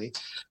liturgically,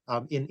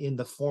 in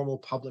the formal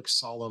public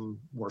solemn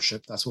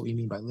worship. That's what we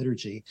mean by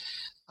liturgy.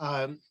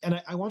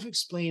 And I want to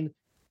explain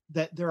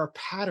that there are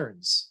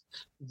patterns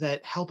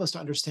that help us to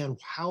understand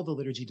how the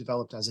liturgy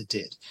developed as it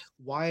did,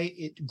 why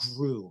it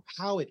grew,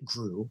 how it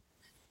grew,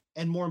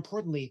 and more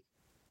importantly,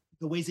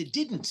 the ways it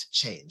didn't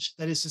change.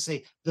 That is to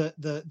say,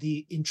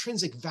 the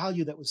intrinsic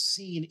value that was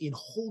seen in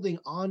holding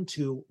on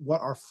to what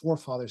our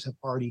forefathers have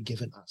already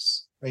given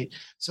us, right?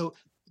 So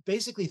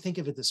basically think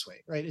of it this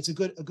way, right? It's a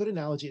good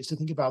analogy is to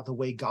think about the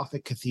way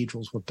Gothic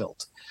cathedrals were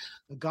built.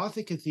 A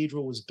Gothic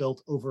cathedral was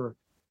built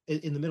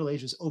in the Middle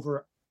Ages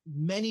over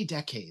many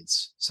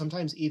decades,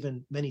 sometimes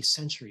even many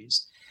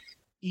centuries.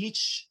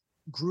 Each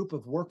group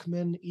of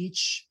workmen,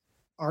 each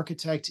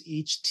architect,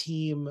 each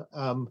team,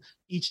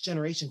 each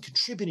generation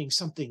contributing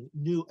something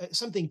new,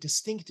 something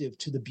distinctive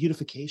to the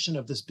beautification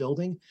of this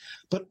building,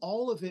 but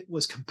all of it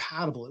was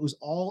compatible. It was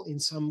all in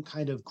some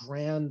kind of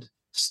grand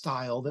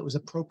style that was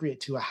appropriate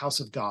to a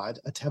house of God,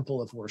 a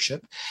temple of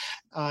worship.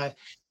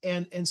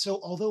 And so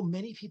although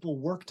many people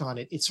worked on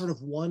it, it's sort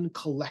of one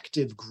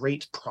collective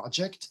great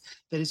project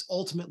that is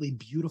ultimately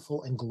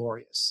beautiful and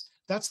glorious.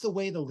 That's the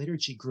way the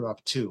liturgy grew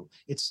up too.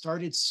 It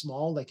started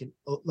small, like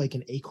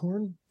an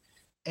acorn,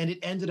 and it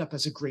ended up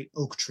as a great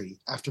oak tree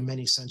after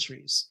many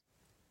centuries.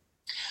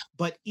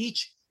 But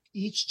each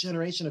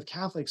generation of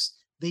Catholics,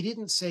 they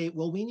didn't say,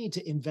 well, we need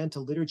to invent a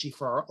liturgy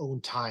for our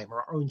own time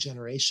or our own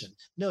generation.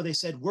 No, they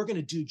said, we're going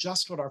to do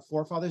just what our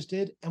forefathers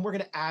did, and we're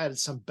going to add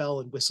some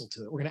bell and whistle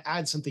to it. We're going to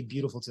add something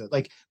beautiful to it,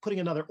 like putting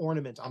another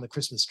ornament on the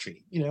Christmas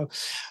tree,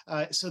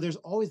 So there's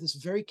always this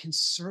very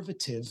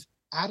conservative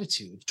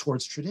attitude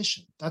towards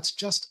tradition. That's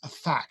just a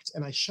fact,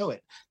 and I show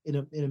it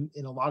in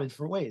a lot of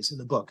different ways in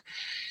the book.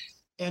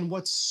 And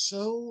what's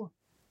so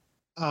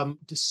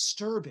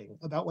disturbing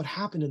about what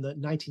happened in the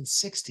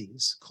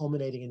 1960s,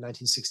 culminating in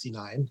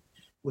 1969,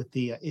 with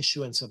the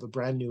issuance of a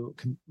brand new,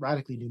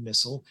 radically new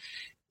missal,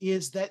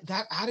 is that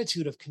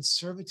attitude of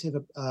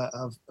conservative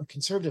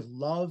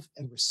love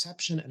and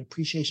reception and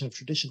appreciation of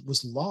tradition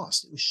was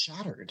lost. It was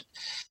shattered.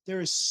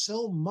 There is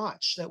so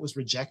much that was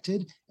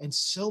rejected and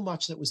so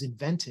much that was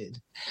invented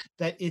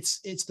that it's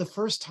the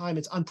first time,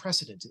 it's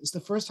unprecedented. It's the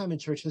first time in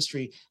church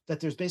history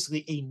that there's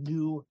basically a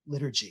new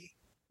liturgy,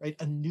 right?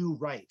 A new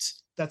rite.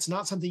 That's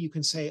not something you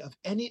can say of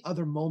any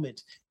other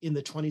moment in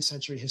the 20th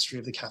century history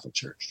of the Catholic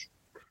Church.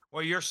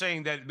 Well, you're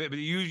saying that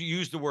you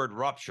use the word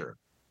rupture.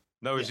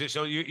 No, Yeah.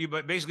 so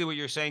but basically what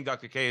you're saying,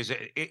 Dr. K, is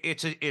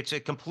it's a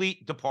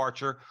complete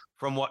departure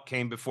from what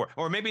came before,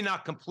 or maybe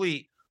not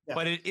complete,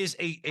 but it is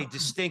a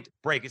distinct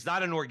break. It's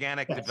not an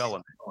organic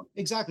development.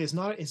 Exactly. It's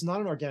not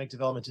an organic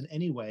development in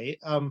any way.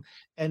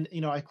 And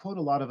I quote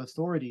a lot of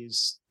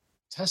authorities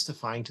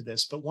testifying to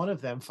this, but one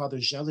of them, Father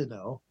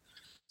Gélineau,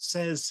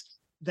 says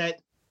that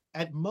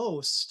at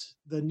most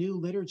the new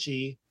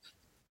liturgy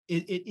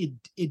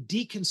it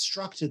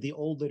deconstructed the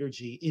old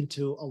liturgy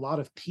into a lot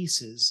of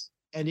pieces,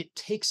 and it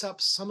takes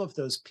up some of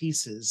those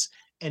pieces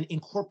and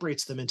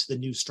incorporates them into the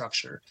new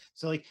structure.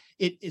 So like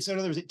so in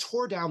other words, it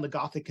tore down the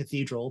Gothic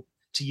cathedral,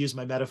 to use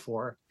my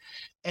metaphor,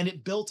 and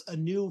it built a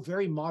new,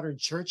 very modern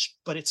church,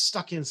 but it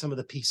stuck in some of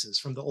the pieces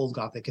from the old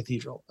Gothic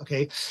cathedral.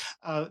 Okay.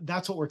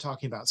 That's what we're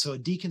talking about. So a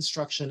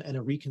deconstruction and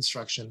a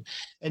reconstruction.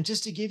 And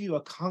just to give you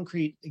a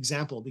concrete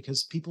example,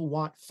 because people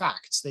want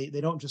facts, they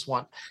don't just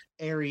want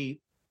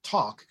airy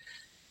talk.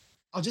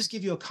 I'll just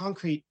give you a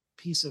concrete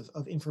piece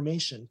of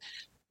information.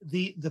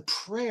 The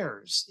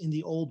prayers in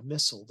the old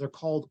missal, they're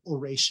called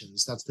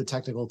orations. That's the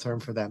technical term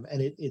for them.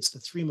 And it's the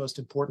three most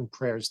important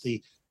prayers,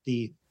 the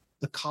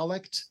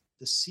collect,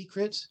 the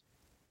secret,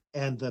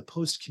 and the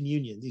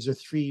post-communion. These are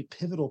three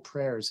pivotal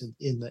prayers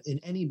in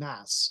any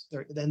mass.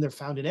 They're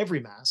found in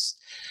every mass.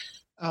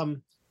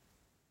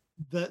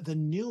 The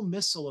new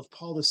missal of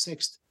Paul VI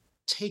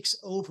takes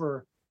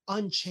over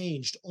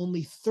unchanged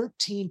only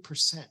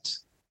 13%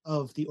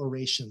 of the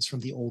orations from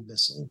the Old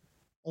Missal.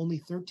 Only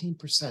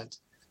 13%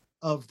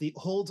 of the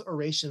old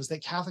orations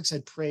that Catholics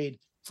had prayed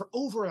for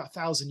over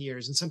 1,000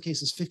 years, in some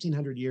cases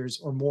 1,500 years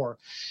or more,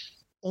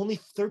 only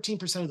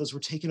 13% of those were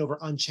taken over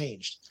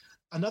unchanged.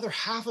 Another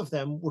half of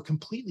them were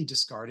completely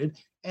discarded,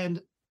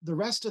 and the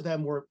rest of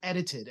them were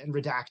edited and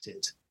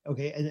redacted,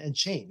 okay, and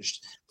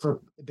changed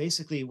for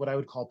basically what I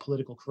would call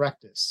political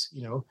correctness,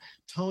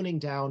 toning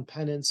down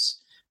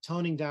penance,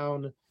 toning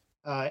down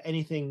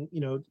anything,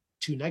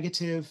 too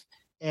negative,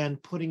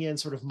 and putting in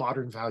sort of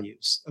modern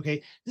values.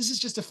 Okay, this is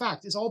just a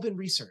fact. It's all been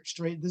researched,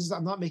 right?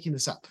 I'm not making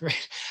this up,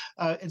 right?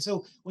 And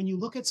so when you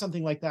look at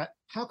something like that,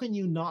 how can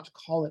you not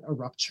call it a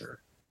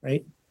rupture,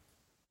 right?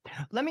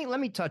 Let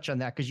me touch on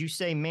that, because you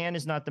say man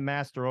is not the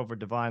master over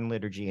divine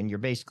liturgy, and you're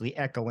basically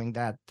echoing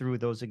that through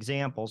those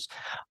examples.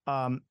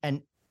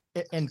 And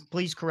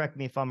please correct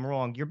me if I'm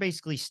wrong. You're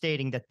basically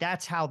stating that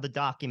that's how the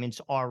documents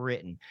are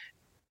written.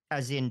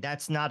 As in,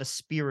 that's not a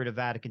spirit of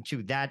Vatican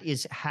II. That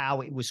is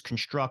how it was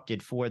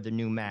constructed for the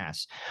new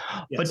Mass.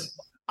 Yes. But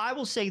I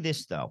will say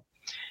this, though.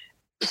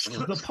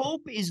 The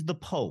Pope is the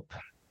Pope,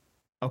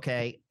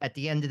 okay, at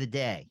the end of the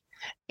day.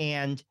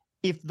 And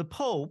if the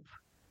Pope,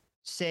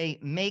 say,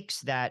 makes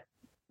that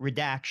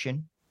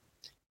redaction,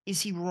 is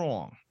he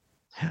wrong?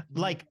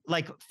 Like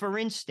for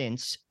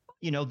instance,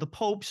 the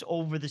popes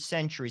over the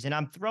centuries, and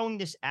I'm throwing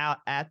this out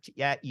at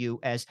you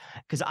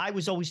because I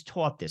was always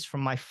taught this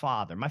from my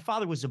father. My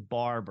father was a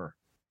barber.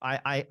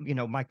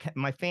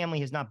 My family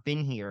has not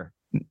been here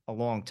a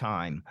long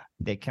time.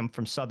 They come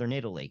from southern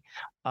Italy.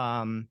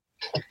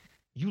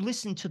 You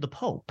listen to the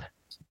Pope.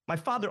 My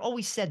father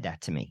always said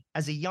that to me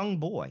as a young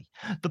boy.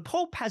 The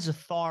Pope has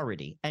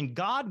authority, and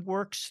God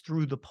works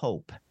through the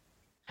Pope.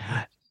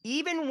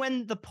 Even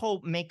when the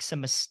Pope makes a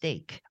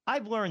mistake,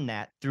 I've learned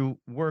that through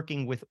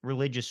working with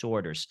religious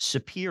orders.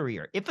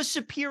 Superior. If a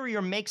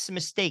superior makes a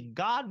mistake,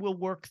 God will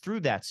work through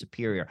that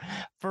superior.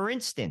 For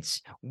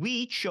instance,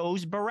 we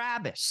chose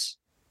Barabbas.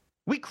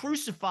 We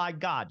crucified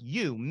God.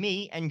 You,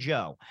 me, and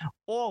Joe.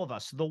 All of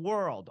us, the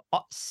world,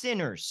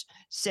 sinners,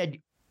 said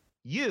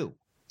you.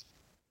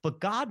 But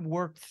God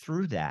worked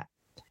through that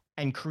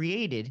and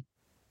created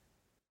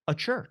a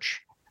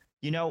church.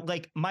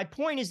 My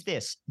point is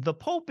this: the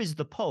Pope is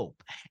the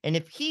Pope. And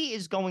if he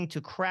is going to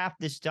craft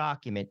this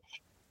document,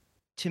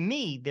 to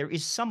me, there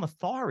is some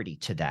authority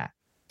to that.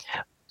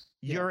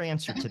 Your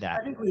answer to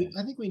that.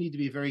 I think we need to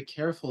be very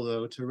careful,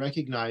 though, to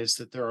recognize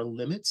that there are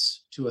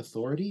limits to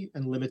authority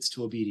and limits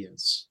to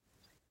obedience.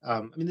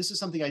 This is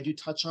something I do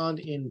touch on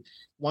in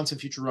Once and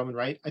Future Roman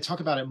Rite. I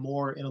talk about it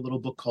more in a little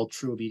book called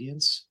True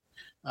Obedience,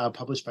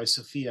 published by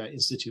Sophia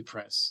Institute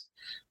Press.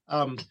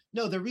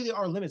 No, there really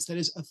are limits. That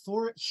is,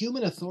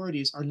 human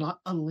authorities are not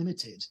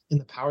unlimited in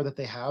the power that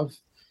they have,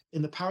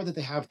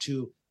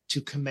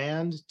 to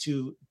command,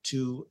 to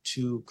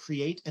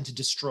create, and to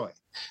destroy.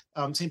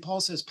 St. Paul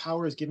says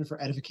power is given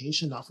for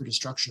edification, not for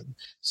destruction.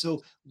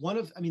 So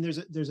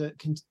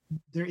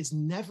there is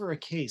never a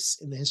case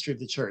in the history of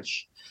the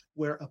church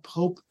where a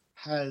pope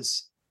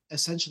has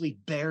essentially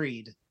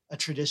buried a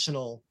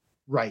traditional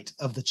rite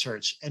of the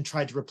church and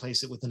tried to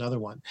replace it with another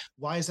one.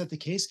 Why is that the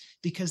case?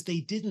 Because they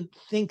didn't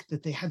think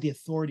that they had the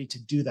authority to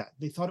do that.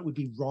 They thought it would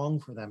be wrong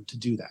for them to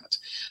do that.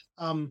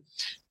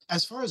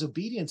 As far as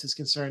obedience is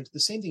concerned, the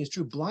same thing is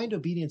true. Blind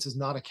obedience is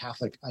not a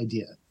Catholic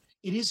idea.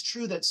 It is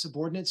true that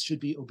subordinates should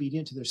be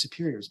obedient to their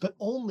superiors, but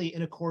only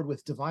in accord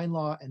with divine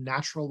law and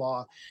natural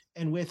law,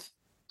 and with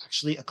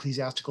actually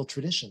ecclesiastical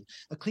tradition.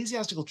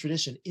 Ecclesiastical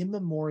tradition,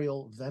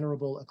 immemorial,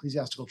 venerable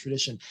ecclesiastical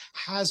tradition,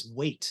 has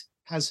weight,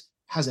 has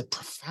a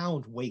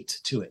profound weight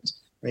to it,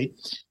 right?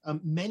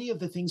 Many of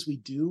the things we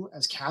do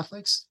as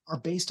Catholics are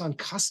based on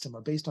custom,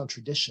 are based on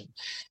tradition.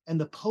 And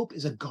the Pope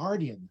is a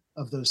guardian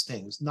of those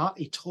things, not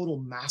a total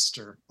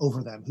master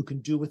over them who can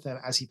do with them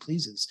as he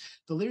pleases.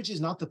 The liturgy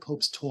is not the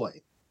Pope's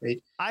toy,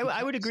 right?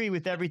 I would agree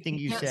with everything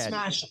you said.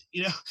 Smash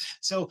it,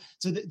 So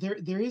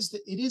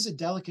it is a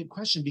delicate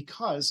question,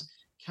 because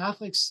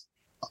Catholics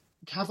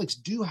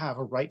do have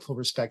a rightful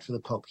respect for the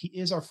Pope. He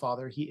is our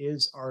father. He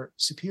is our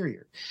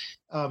superior,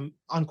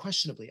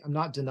 unquestionably. I'm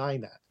not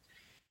denying that.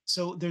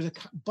 So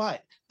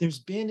but there's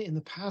been in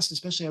the past,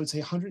 especially I would say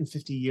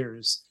 150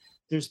 years,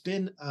 there's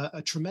been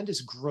a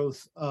tremendous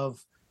growth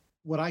of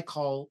what I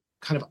call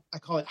it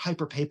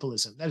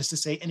hyperpapalism. That is to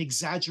say, an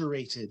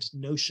exaggerated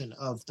notion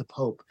of the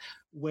Pope,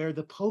 where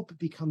the Pope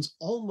becomes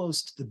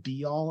almost the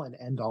be-all and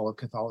end-all of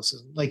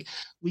Catholicism. Like,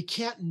 we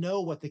can't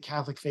know what the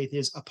Catholic faith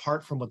is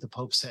apart from what the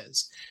Pope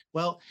says.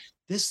 Well,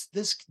 this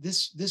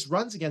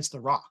runs against the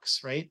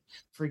rocks, right?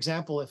 For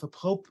example, if a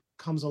Pope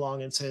comes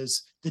along and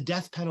says the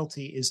death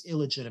penalty is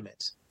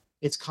illegitimate,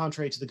 it's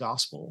contrary to the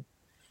gospel,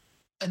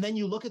 and then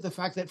you look at the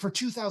fact that for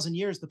 2,000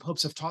 years the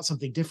popes have taught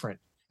something different,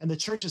 and the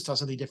church has taught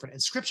something different,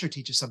 and scripture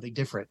teaches something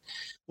different.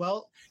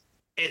 Well,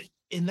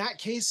 in that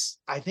case,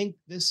 I think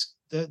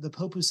the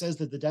Pope who says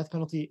that the death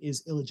penalty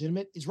is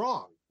illegitimate is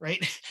wrong,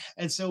 right?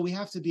 And so we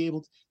have to be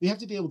able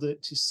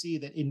to see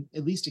that in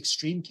at least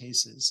extreme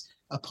cases,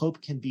 a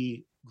Pope can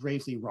be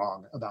gravely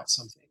wrong about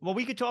something. Well,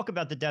 we could talk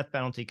about the death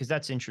penalty, because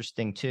that's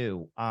interesting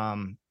too.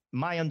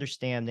 my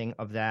understanding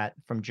of that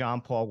from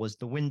John Paul was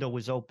the window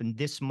was open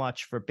this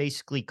much for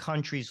basically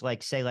countries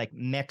like, say, like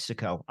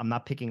Mexico. I'm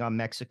not picking on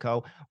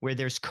Mexico, where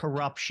there's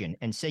corruption.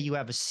 And say you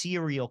have a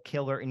serial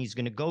killer and he's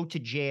going to go to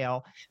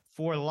jail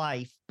for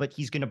life, but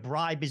he's going to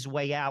bribe his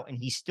way out and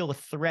he's still a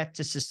threat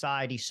to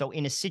society. So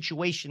in a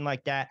situation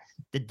like that,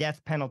 the death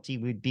penalty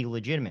would be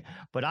legitimate.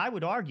 But I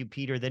would argue,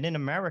 Peter, that in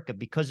America,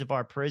 because of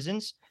our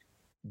prisons,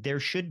 there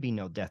should be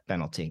no death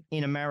penalty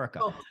in America.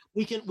 Well,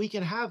 we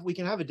can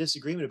have a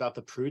disagreement about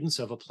the prudence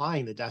of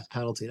applying the death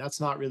penalty. That's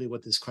not really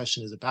what this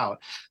question is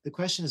about. The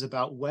question is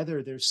about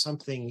whether there's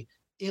something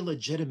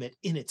illegitimate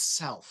in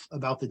itself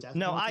about the death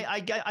No,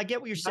 penalty. I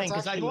get what you're saying,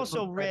 because I've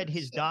also read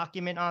his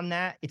document on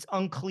that. It's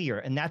unclear,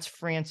 and that's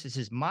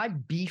Francis's. My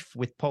beef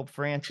with Pope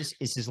Francis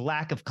is his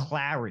lack of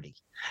clarity.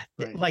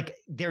 Right. Like,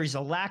 there is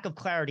a lack of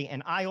clarity,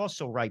 and I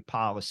also write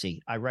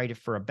policy. I write it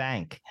for a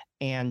bank,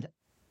 and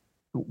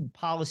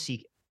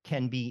policy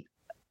can be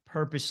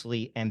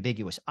purposely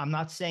ambiguous. I'm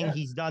not saying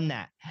he's done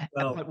that.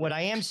 Well, but what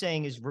I am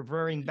saying is,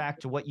 reverting back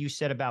to what you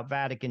said about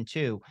Vatican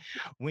II,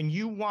 when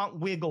you want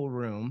wiggle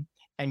room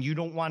and you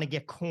don't want to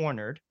get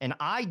cornered, and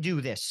I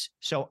do this,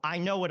 so I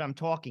know what I'm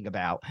talking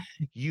about.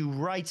 You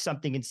write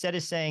something instead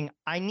of saying,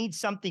 I need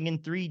something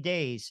in 3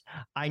 days.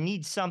 I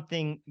need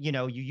something,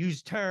 you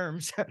use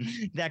terms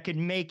that could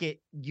make it,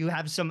 you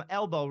have some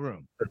elbow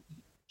room.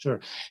 Sure.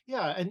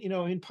 Yeah. And,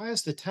 in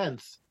Pius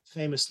X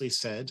famously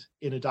said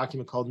in a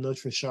document called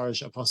Notre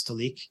Charge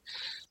Apostolique,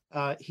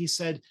 he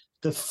said,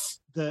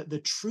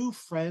 the true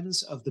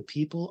friends of the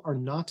people are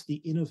not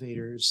the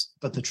innovators,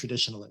 but the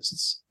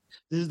traditionalists.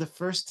 This is the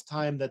first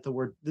time that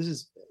this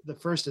is the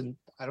first, and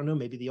I don't know,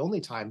 maybe the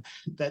only time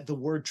that the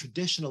word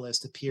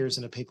traditionalist appears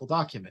in a papal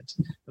document.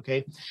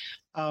 Okay.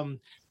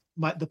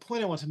 The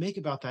point I want to make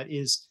about that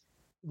is,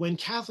 when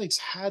Catholics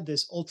had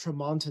this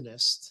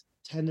ultramontanist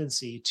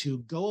tendency to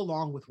go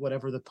along with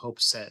whatever the Pope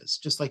says,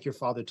 just like your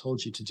father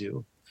told you to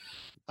do,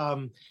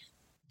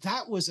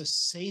 that was a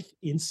safe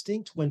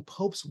instinct when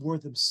popes were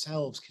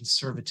themselves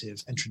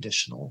conservative and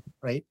traditional,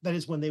 right? That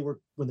is, when they were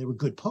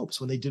good popes,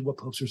 when they did what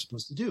popes were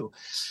supposed to do.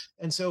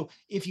 And so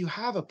if you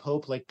have a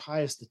pope like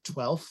Pius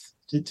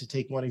XII, to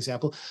take one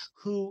example,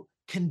 who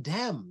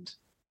condemned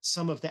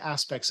some of the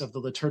aspects of the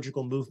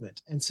liturgical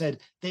movement and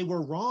said they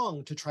were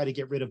wrong to try to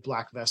get rid of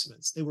black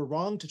vestments. They were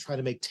wrong to try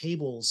to make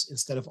tables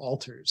instead of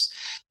altars.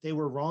 They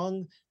were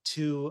wrong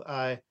to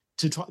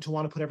want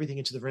to put everything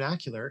into the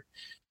vernacular.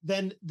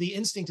 Then the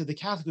instinct of the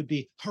Catholic would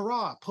be,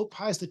 hurrah, Pope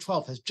Pius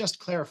XII has just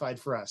clarified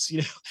for us,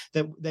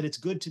 that it's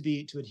good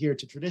to adhere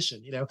to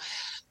tradition,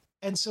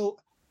 And so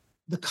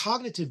the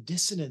cognitive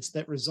dissonance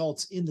that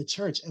results in the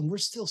church, and we're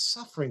still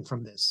suffering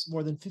from this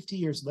more than 50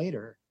 years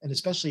later, and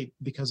especially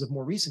because of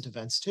more recent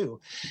events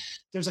too,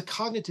 there's a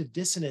cognitive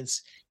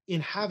dissonance in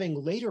having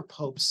later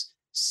popes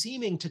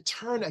seeming to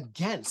turn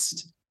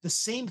against the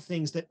same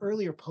things that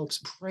earlier popes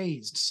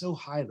praised so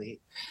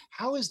highly.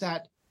 How is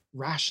that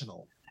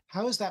rational?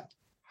 How does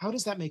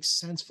that make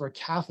sense for a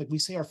Catholic? We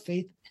say our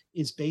faith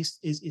is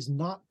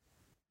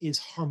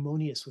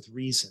harmonious with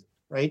reason,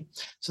 right?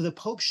 So the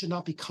popes should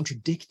not be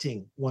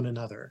contradicting one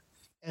another.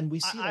 And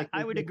we see,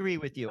 I would agree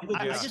with you.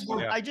 I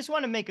just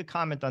want to make a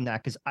comment on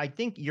that, because I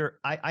think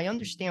I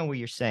understand what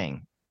you're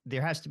saying.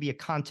 There has to be a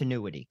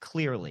continuity,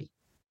 clearly,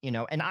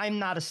 and I'm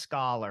not a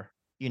scholar.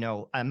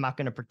 I'm not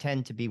going to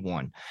pretend to be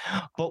one.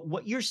 But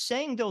what you're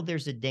saying, though,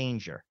 there's a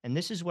danger. And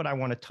this is what I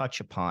want to touch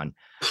upon.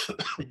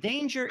 The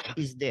danger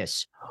is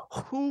this: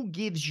 who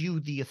gives you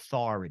the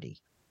authority?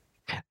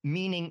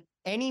 Meaning,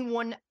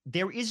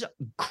 there is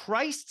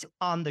Christ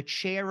on the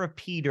chair of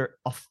Peter,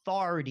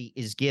 authority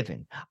is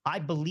given. I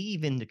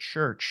believe in the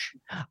church.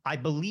 I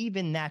believe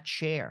in that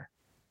chair.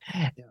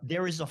 Yeah.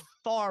 There is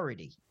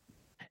authority.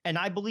 And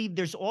I believe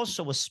there's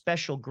also a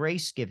special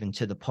grace given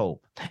to the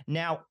Pope.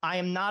 Now, I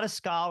am not a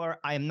scholar.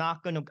 I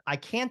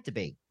can't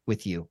debate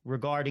with you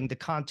regarding the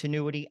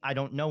continuity. I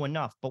don't know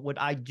enough. But what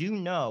I do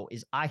know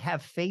is I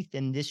have faith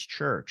in this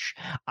church.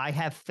 I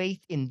have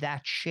faith in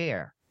that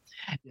chair.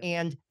 Yeah.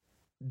 And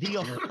the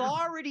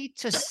authority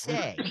to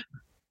say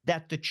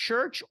that the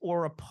church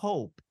or a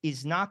pope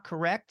is not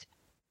correct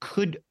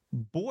could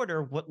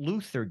border what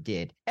Luther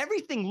did.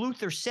 Everything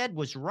Luther said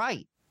was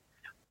right,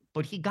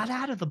 but he got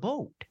out of the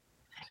boat.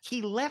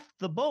 He left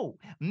the boat.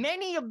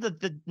 Many of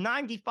the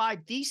 95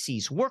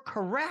 theses were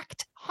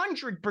correct,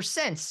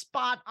 100%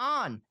 spot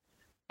on,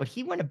 but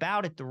he went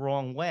about it the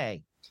wrong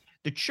way.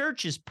 The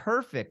church is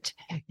perfect.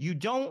 You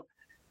don't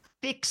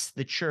fix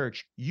the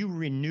church, you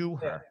renew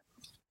her.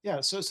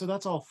 Yeah, so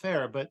that's all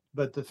fair, but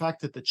the fact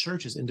that the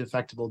church is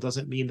indefectible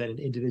doesn't mean that an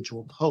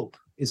individual pope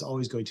is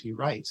always going to be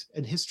right.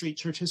 And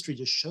church history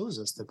just shows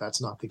us that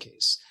that's not the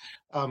case.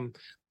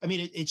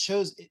 It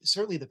shows,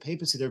 certainly the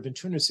papacy, there have been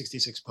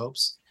 266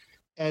 popes,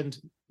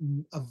 and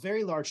a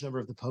very large number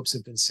of the popes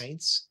have been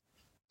saints.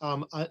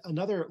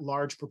 Another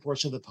large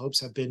proportion of the popes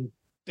have been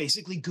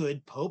basically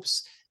good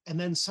popes, and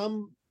then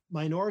some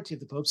minority of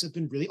the popes have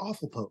been really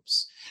awful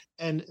popes,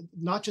 and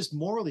not just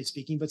morally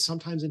speaking, but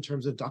sometimes in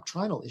terms of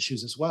doctrinal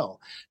issues as well.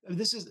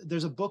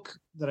 There's a book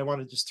that I want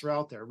to just throw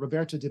out there,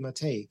 Roberto de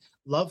Mattei,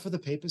 Love for the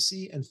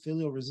Papacy and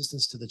Filial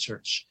Resistance to the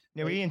Church.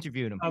 Yeah, we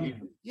interviewed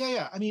him.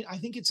 Yeah. I mean, I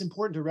think it's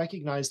important to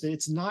recognize that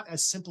it's not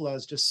as simple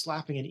as just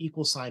slapping an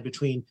equal sign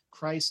between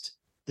Christ,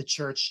 the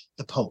church,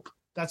 the Pope.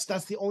 That's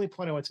the only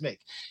point I want to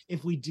make.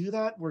 If we do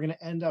that, we're going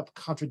to end up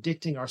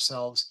contradicting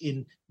ourselves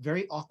in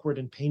very awkward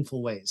and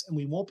painful ways, and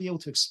we won't be able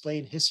to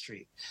explain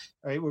history.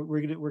 Right?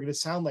 We're going to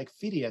sound like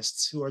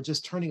fideists who are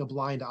just turning a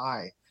blind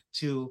eye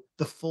to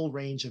the full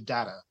range of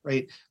data.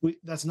 Right?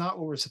 That's not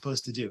what we're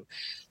supposed to do.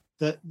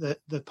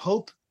 The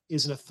Pope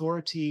is an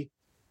authority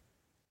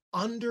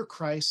under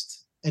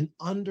Christ and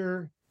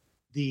under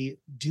the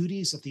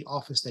duties of the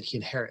office that he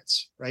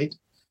inherits. Right?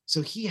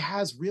 So he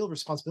has real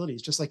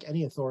responsibilities, just like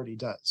any authority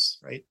does,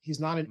 right? He's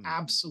not an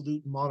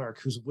absolute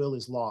monarch whose will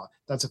is law.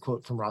 That's a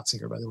quote from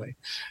Ratzinger, by the way.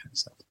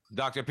 So.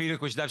 Dr. Peter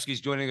Kwasniewski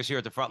is joining us here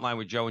at the front line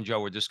with Joe and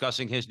Joe. We're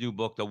discussing his new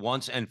book, The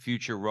Once and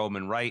Future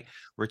Roman Rite,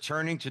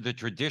 returning to the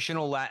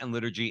traditional Latin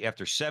liturgy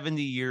after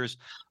 70 years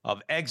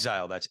of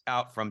exile. That's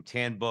out from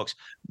Tan Books.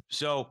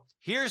 So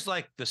here's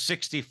like the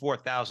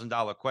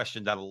 $64,000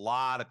 question that a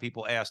lot of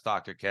people ask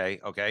Dr. K,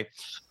 okay?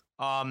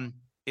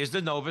 Is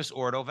the Novus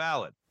Ordo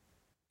valid?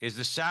 Is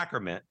the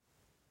sacrament,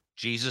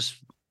 Jesus,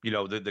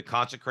 the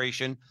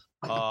consecration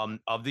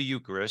of the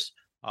Eucharist,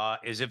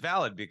 is it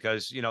valid?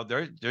 Because,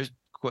 there's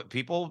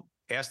people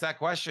ask that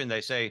question.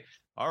 They say,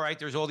 all right,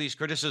 there's all these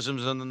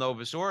criticisms on the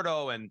Novus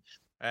Ordo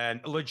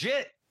and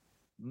legit.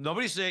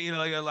 Nobody say,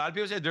 like a lot of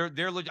people say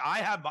they're legit. I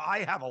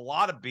have a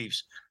lot of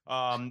beefs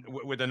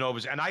with the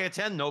Novus, and I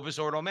attend Novus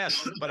Ordo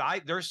Mass,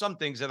 but there's some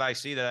things that I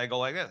see that I go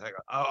like this.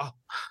 I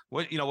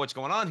go, what's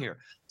going on here?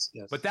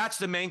 Yes. But that's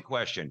the main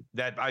question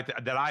that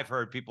I've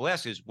heard people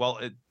ask is, well,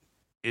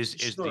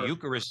 is the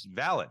Eucharist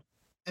valid?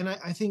 And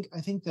I think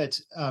that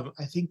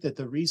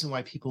the reason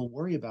why people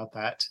worry about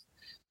that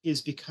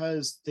is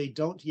because they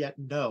don't yet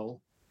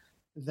know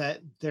that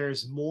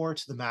there's more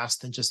to the Mass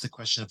than just a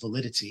question of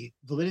validity.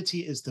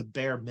 Validity is the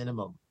bare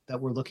minimum that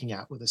we're looking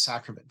at with a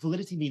sacrament.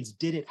 Validity means,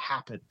 did it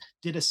happen?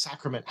 Did a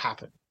sacrament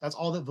happen? That's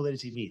all that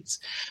validity means,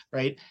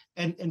 right?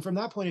 And from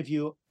that point of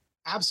view,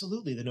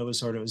 absolutely the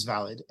Novus Ordo is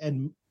valid.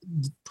 And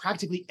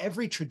practically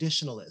every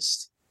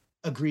traditionalist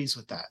agrees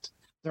with that.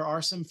 There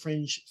are some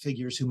fringe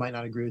figures who might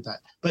not agree with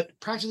that, but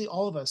practically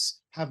all of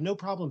us have no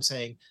problem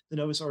saying the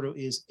Novus Ordo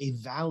is a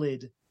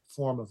valid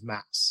form of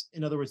Mass.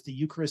 In other words, the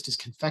Eucharist is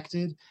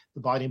confected,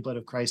 the body and blood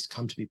of Christ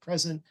come to be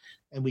present,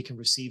 and we can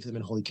receive them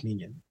in Holy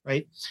Communion,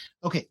 right?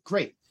 Okay,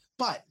 great.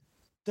 But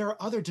there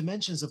are other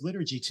dimensions of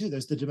liturgy too.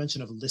 There's the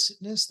dimension of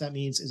licitness. That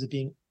means, is it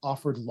being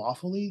offered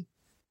lawfully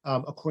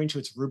according to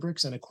its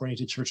rubrics and according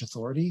to church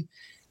authority?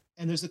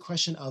 And there's the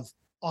question of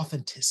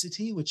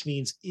authenticity, which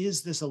means,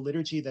 is this a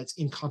liturgy that's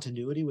in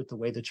continuity with the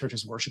way the church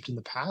has worshipped in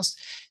the past?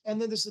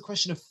 And then there's the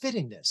question of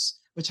fittingness,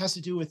 which has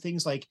to do with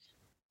things like,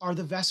 are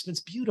the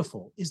vestments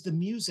beautiful? Is the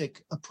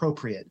music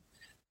appropriate?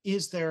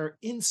 Is there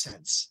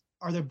incense?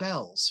 Are there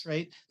bells,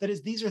 right? That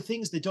is, these are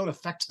things that don't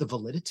affect the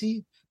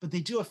validity, but they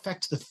do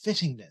affect the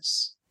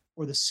fittingness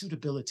or the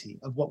suitability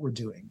of what we're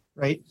doing,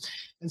 right?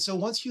 And so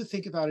once you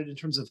think about it in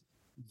terms of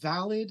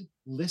valid,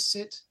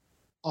 licit,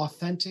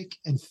 authentic,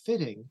 and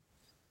fitting,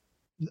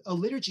 a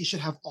liturgy should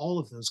have all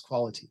of those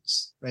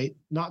qualities, right?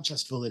 Not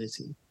just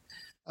validity.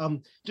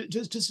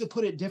 Just to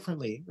put it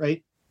differently,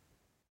 right?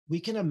 We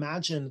can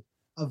imagine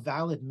a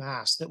valid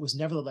Mass that was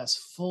nevertheless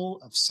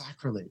full of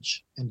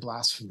sacrilege and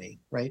blasphemy,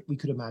 right? We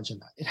could imagine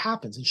that. It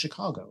happens in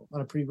Chicago on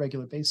a pretty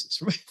regular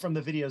basis from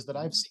the videos that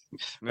I've seen,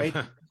 right?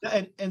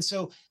 and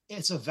so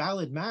it's a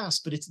valid Mass,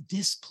 but it's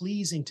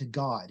displeasing to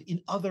God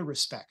in other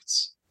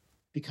respects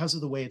because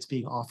of the way it's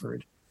being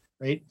offered,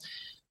 right?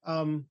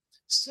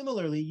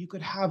 Similarly, you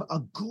could have a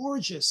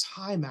gorgeous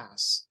high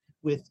Mass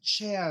with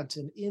chant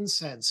and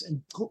incense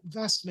and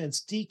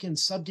vestments, deacon,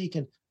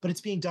 subdeacon, but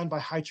it's being done by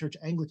high church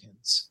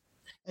Anglicans.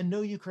 And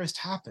no Eucharist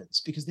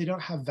happens because they don't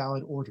have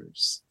valid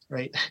orders,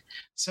 right?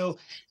 So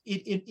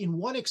in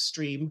one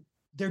extreme,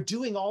 they're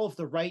doing all of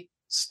the right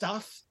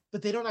stuff,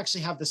 but they don't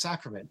actually have the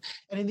sacrament.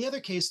 And in the other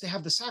case, they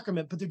have the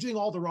sacrament, but they're doing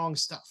all the wrong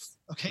stuff,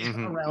 okay,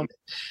 around it.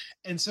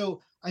 And so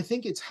I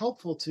think it's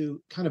helpful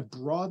to kind of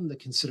broaden the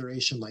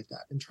consideration like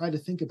that and try to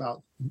think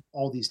about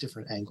all these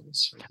different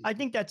angles. Right? I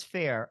think that's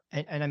fair.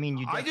 And I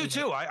mean, I do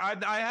too. I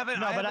haven't.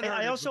 No, but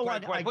I also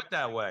want to put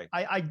that way.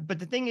 But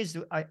the thing is,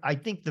 I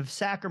think the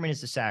sacrament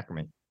is the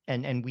sacrament.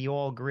 And we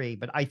all agree.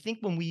 But I think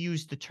when we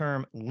use the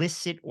term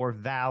licit or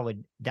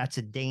valid, that's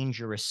a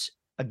dangerous.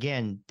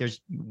 Again,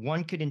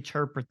 one could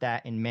interpret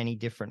that in many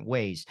different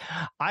ways.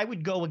 I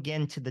would go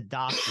again to the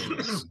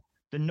documents.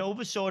 The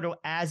Novus Ordo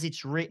as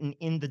it's written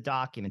in the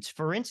documents.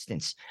 For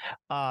instance,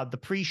 the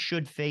priest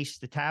should face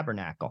the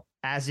tabernacle.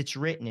 as it's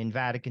written in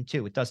Vatican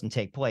II. It doesn't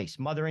take place.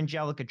 Mother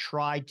Angelica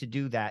tried to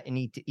do that in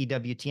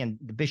EWTN.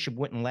 The bishop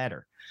wouldn't let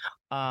her.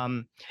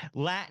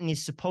 Latin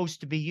is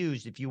supposed to be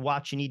used. If you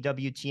watch an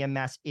EWTN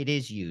mass, it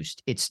is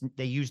used.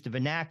 They use the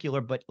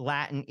vernacular, but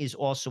Latin is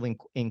also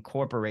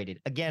incorporated.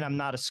 Again, I'm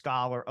not a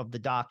scholar of the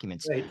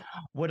documents. Right.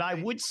 What I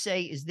would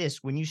say is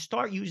this: when you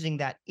start using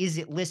that, is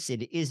it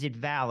licit? Is it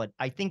valid?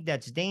 I think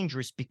that's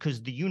dangerous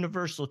because the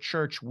Universal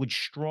Church would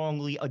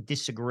strongly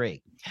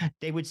disagree.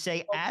 They would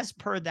say, as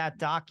per that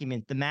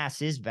document, the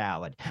mass is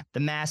valid. The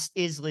mass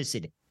is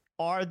licit.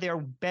 Are there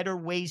better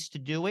ways to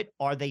do it?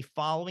 Are they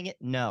following it?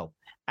 No,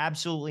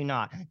 absolutely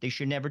not. They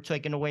should never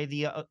taken away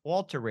the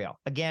altar rail.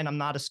 Again, I'm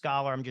not a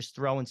scholar. I'm just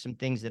throwing some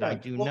things that I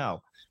do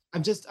know.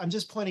 I'm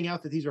just pointing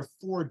out that these are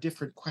 4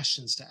 different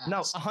questions to ask.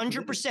 No,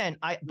 100%.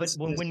 But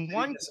when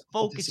one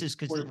focuses,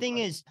 because the thing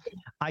is,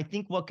 I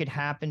think what could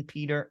happen,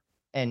 Peter,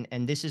 and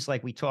this is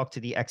like we talked to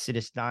the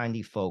Exodus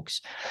 90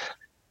 folks,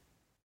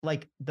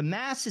 like the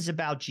mass is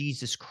about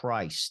Jesus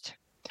Christ.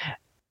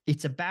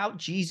 It's about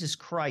Jesus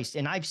Christ.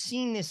 And I've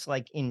seen this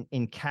like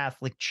in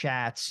Catholic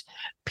chats.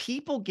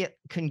 People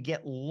can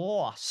get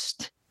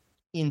lost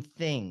in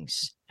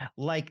things.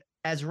 Like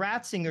as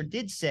Ratzinger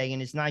did say in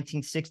his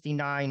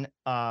 1969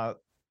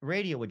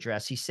 radio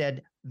address, he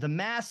said, the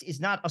mass is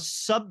not a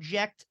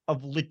subject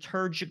of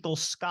liturgical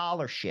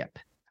scholarship.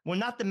 Well,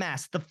 not the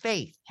mass, the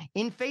faith.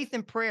 In faith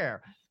and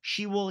prayer,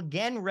 she will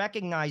again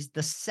recognize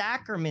the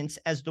sacraments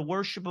as the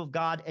worship of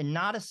God and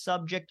not a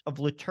subject of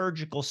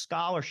liturgical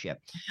scholarship.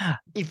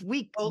 If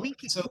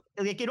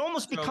it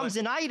almost becomes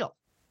an idol.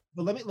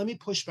 But let me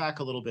push back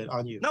a little bit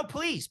on you. No,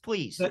 please.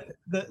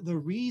 The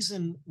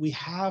reason we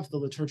have the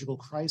liturgical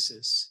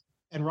crisis,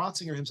 and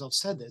Ratzinger himself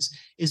said this,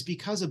 is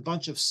because a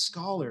bunch of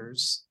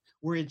scholars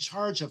were in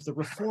charge of the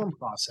reform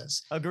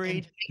process.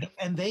 Agreed.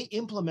 And they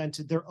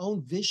implemented their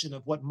own vision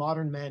of what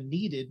modern man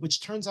needed, which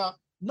turns out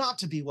not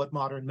to be what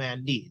modern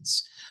man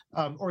needs,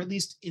 or at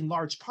least in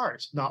large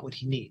part, not what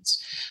he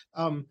needs.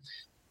 And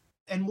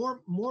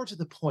more to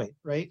the point,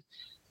 right?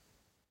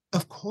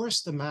 Of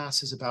course, the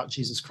Mass is about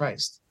Jesus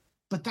Christ,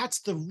 but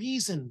that's the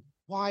reason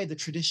why the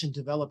tradition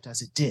developed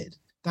as it did.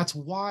 That's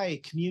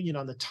why communion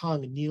on the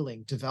tongue and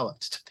kneeling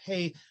developed, to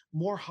pay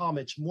more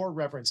homage, more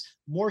reverence,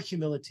 more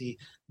humility,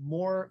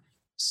 more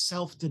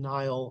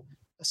self-denial,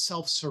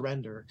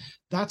 self-surrender.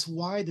 That's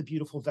why the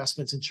beautiful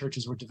vestments in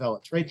churches were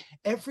developed, right?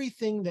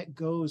 Everything that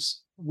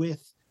goes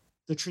with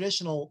the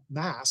traditional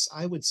Mass,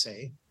 I would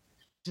say,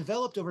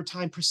 developed over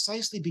time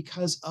precisely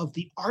because of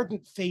the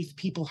ardent faith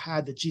people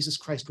had that Jesus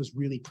Christ was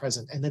really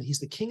present and that he's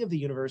the King of the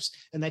universe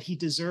and that he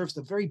deserves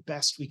the very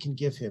best we can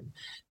give him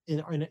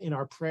in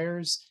our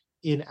prayers,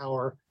 in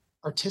our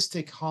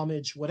artistic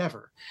homage,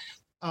 whatever.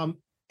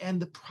 And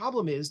the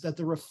problem is that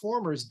the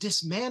reformers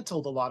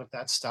dismantled a lot of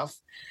that stuff.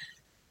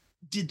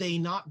 Did they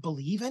not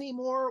believe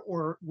anymore,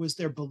 or was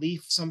their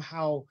belief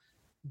somehow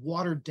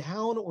watered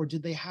down, or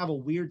did they have a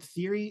weird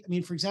theory? I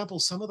mean, for example,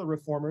 some of the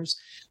reformers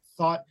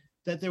thought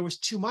that there was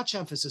too much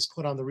emphasis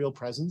put on the real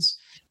presence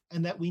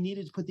and that we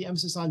needed to put the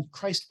emphasis on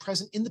Christ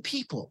present in the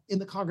people, in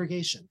the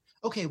congregation.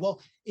 Okay, well,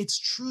 it's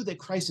true that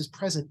Christ is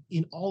present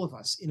in all of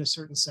us in a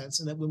certain sense,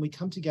 and that when we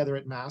come together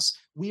at Mass,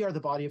 we are the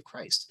body of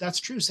Christ. That's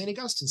true. St.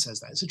 Augustine says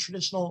that. It's a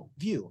traditional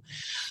view.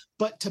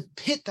 But to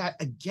pit that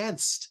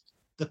against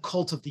the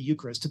cult of the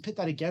Eucharist, to pit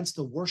that against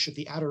the worship,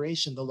 the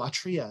adoration, the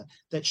latria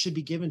that should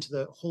be given to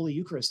the Holy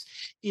Eucharist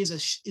is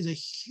a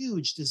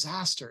huge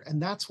disaster.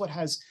 And that's what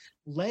has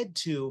led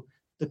to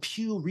the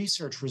Pew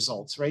Research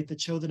results, right, that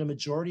show that a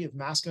majority of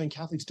Mass-going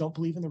Catholics don't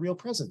believe in the real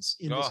presence.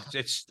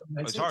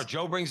 It's hard.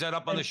 Joe brings that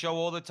up on the show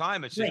all the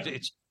time.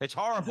 It's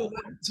horrible.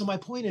 So my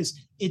point is,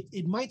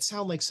 it might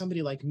sound like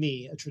somebody like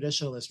me, a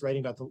traditionalist writing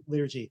about the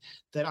liturgy,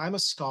 that I'm a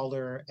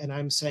scholar and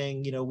I'm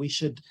saying, you know, we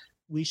should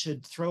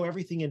throw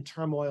everything in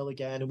turmoil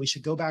again, and we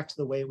should go back to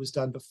the way it was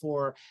done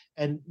before.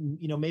 And,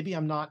 you know, maybe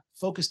I'm not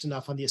focused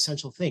enough on the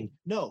essential thing.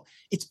 No,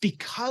 it's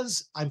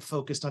because I'm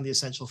focused on the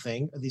essential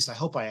thing, at least I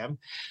hope I am,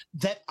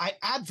 that I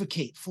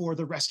advocate for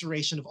the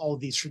restoration of all of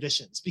these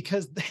traditions,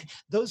 because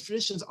those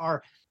traditions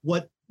are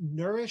what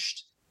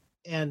nourished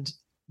and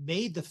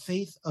made the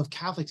faith of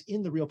Catholics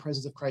in the real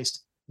presence of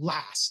Christ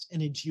last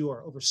and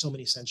endure over so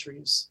many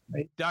centuries,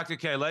 right? Dr.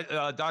 K,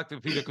 Dr.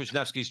 Peter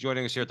Kwasniewski is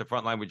joining us here at the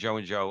front line with Joe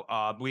and Joe.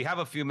 We have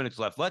a few minutes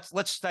left.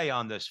 Let's stay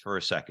on this for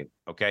a second,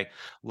 okay?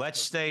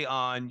 Let's stay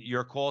on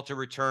your call to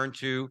return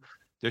to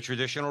the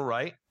traditional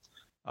rite.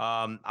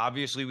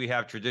 Obviously, we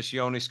have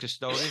Traditionis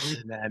Custodes,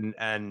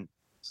 and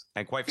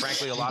quite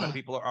frankly, a lot of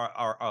people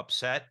are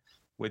upset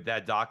with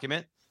that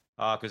document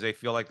because they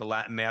feel like the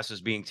Latin Mass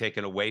is being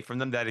taken away from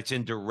them, that it's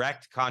in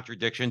direct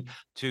contradiction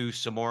to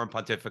Summorum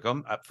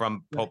Pontificum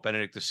from Pope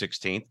Benedict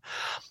XVI.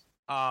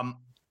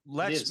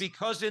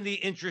 Because in the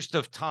interest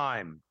of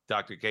time,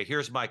 Dr. K,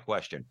 here's my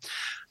question.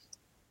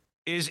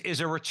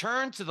 Is a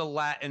return to the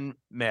Latin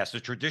Mass, the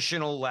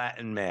traditional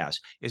Latin Mass,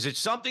 is it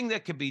something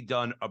that could be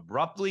done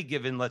abruptly,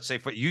 given, let's say,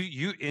 for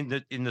you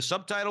in the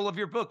subtitle of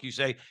your book, you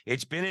say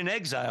it's been in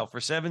exile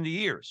for 70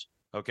 years,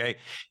 okay?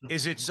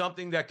 Is it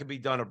something that could be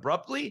done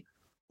abruptly?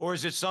 Or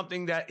is it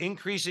something that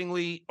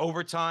increasingly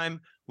over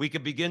time we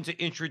could begin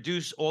to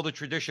introduce all the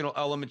traditional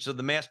elements of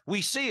the Mass?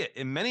 We see it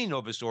in many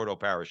Novus Ordo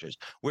parishes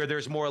where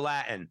there's more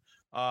Latin,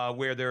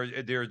 where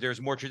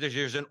there's more tradition.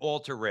 There's an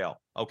altar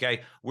rail,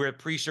 okay, where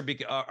priests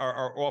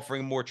are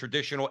offering more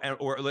traditional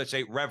or let's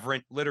say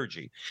reverent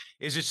liturgy.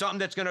 Is it something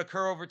that's going to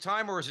occur over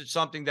time, or is it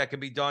something that can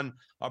be done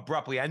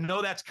abruptly? I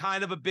know that's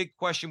kind of a big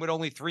question with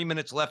only 3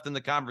 minutes left in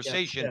the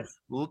conversation, Yes.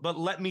 but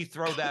let me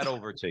throw that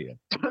over to you.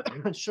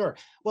 Sure.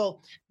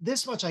 Well,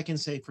 this much I can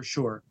say for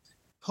sure.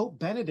 Pope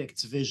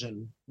Benedict's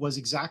vision was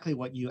exactly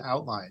what you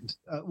outlined.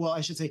 Well,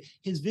 I should say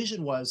his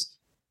vision was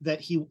that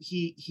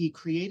he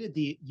created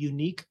the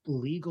unique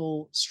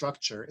legal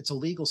structure. It's a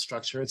legal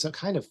structure. It's a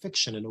kind of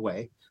fiction in a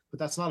way, but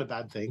that's not a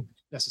bad thing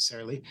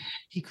necessarily.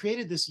 He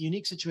created this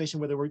unique situation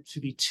where there were to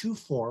be two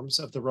forms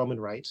of the Roman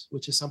Rite,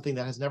 which is something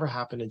that has never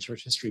happened in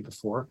church history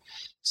before,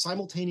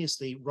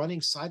 simultaneously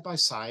running side by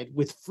side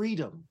with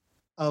freedom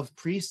of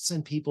priests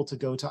and people to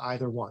go to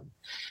either one.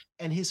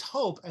 And his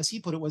hope, as he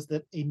put it, was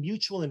that a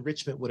mutual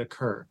enrichment would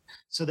occur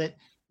so that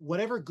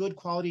whatever good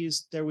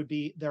qualities there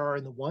are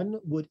in the one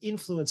would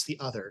influence the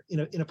other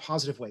in a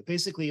positive way.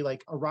 Basically,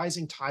 like a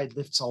rising tide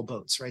lifts all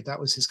boats, right? That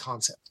was his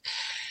concept.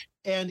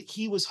 And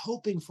he was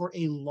hoping for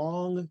a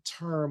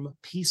long-term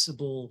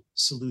peaceable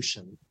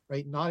solution,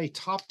 right? Not a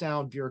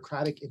top-down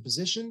bureaucratic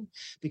imposition,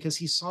 because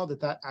he saw that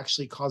that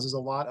actually causes a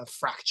lot of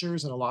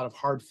fractures and a lot of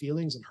hard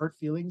feelings and hurt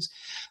feelings,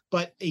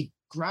 but a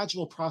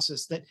gradual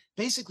process that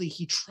basically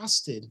he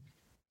trusted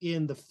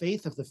in the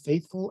faith of the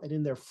faithful and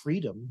in their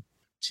freedom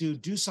to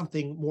do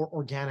something more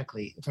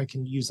organically, if I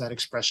can use that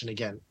expression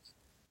again.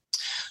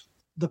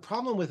 The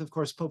problem with, of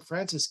course, Pope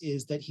Francis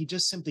is that he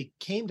just simply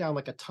came down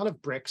like a ton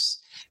of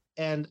bricks.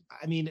 And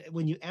I mean,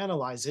 when you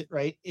analyze it,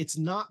 right, it's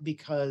not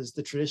because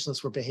the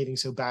traditionalists were behaving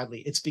so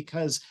badly. It's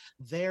because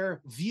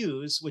their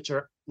views, which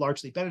are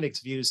largely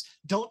Benedict's views,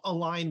 don't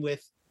align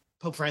with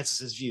Pope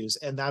Francis's views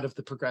and that of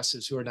the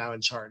progressives who are now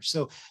in charge.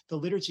 So the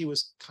liturgy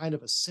was kind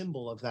of a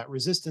symbol of that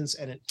resistance,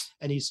 and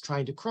he's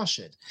trying to crush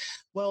it.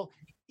 Well,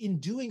 in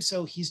doing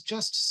so, he's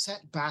just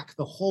set back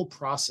the whole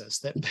process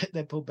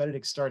that Pope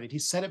Benedict started. He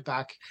set it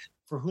back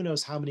for who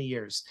knows how many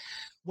years.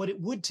 What it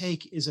would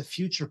take is a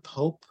future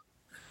pope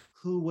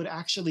who would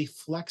actually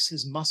flex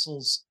his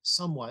muscles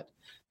somewhat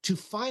to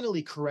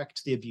finally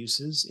correct the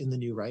abuses in the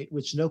new rite,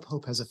 which no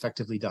pope has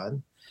effectively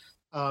done,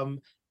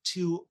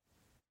 to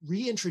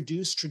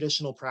reintroduce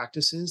traditional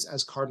practices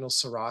as Cardinal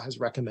Sarah has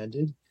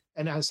recommended,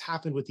 and as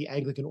happened with the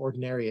Anglican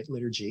Ordinariate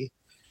liturgy,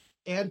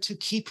 and to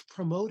keep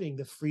promoting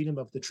the freedom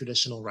of the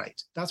traditional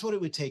rite. That's what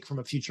it would take from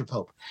a future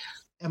pope.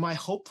 Am I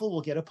hopeful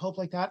we'll get a pope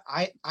like that?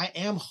 I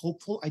am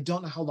hopeful. I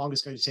don't know how long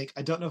it's going to take.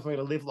 I don't know if I'm going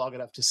to live long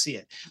enough to see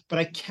it, but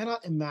I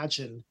cannot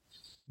imagine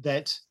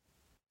that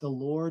the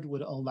Lord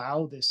would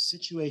allow this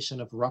situation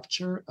of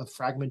rupture, of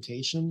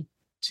fragmentation,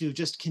 to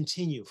just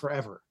continue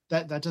forever.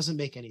 That doesn't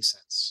make any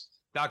sense.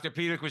 Dr.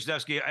 Peter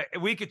Kwasniewski,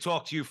 we could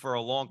talk to you for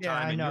a long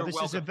time. Yeah, I know. This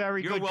is a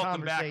very good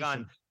conversation. You're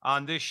welcome back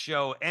on this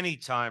show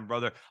anytime,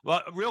 brother.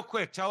 Well, real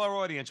quick, tell our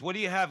audience, what do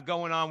you have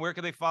going on? Where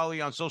can they follow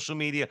you on social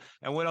media?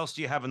 And what else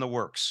do you have in the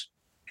works?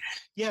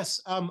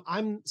 Yes,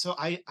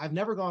 I've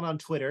never gone on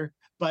Twitter,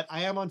 but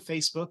I am on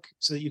Facebook,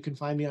 so that you can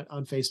find me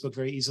on Facebook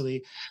very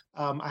easily.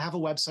 I have a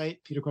website,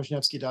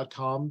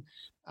 peterkwasniewski.com.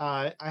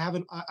 I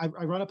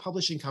run a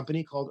publishing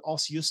company called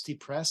Osjusti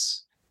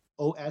Press,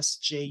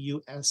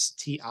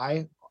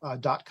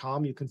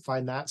 OSJUSTI.com. You can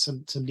find that,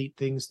 some neat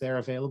things there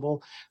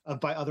available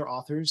by other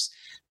authors.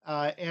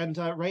 And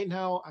right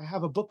now I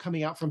have a book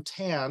coming out from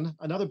TAN,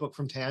 another book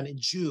from TAN in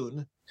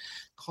June,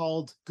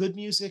 called Good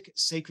Music,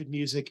 Sacred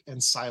Music,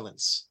 and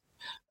Silence.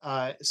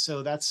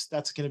 So that's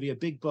going to be a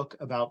big book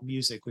about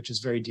music, which is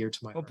very dear to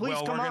my heart. Please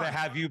come on. We're going to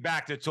have you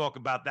back to talk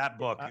about that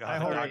book. I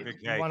hope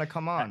you want to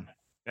come on.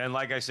 And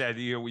like I said,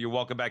 you're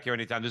welcome back here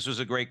anytime. This was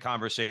a great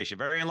conversation,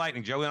 very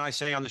enlightening. Joey and I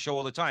say on the show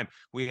all the time,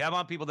 we have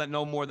on people that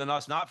know more than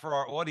us, not for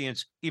our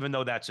audience, even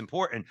though that's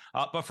important,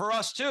 but for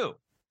us too.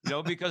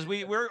 Because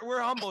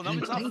we're humble. No,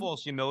 it's not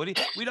false humility.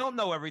 We don't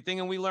know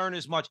everything, and we learn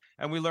as much.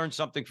 And we learned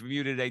something from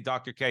you today,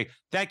 Dr. K.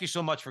 Thank you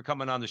so much for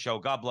coming on the show.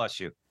 God bless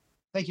you.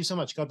 Thank you so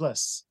much. God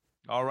bless.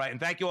 All right. And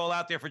thank you all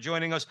out there for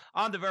joining us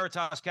on the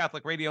Veritas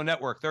Catholic Radio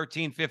Network,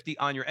 1350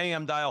 on your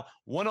AM dial,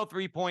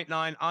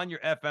 103.9 on your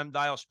FM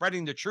dial,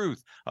 spreading the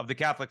truth of the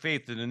Catholic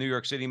faith in the New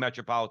York City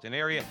metropolitan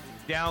area.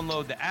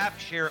 Download the app,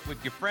 share it with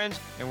your friends,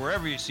 and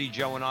wherever you see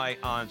Joe and I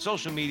on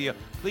social media,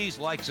 please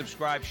like,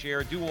 subscribe,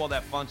 share, do all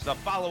that fun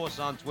stuff. Follow us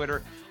on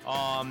Twitter.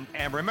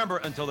 And remember,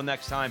 until the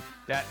next time,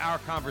 that our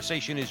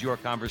conversation is your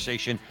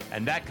conversation,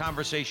 and that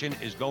conversation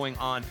is going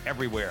on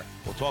everywhere.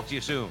 We'll talk to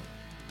you soon.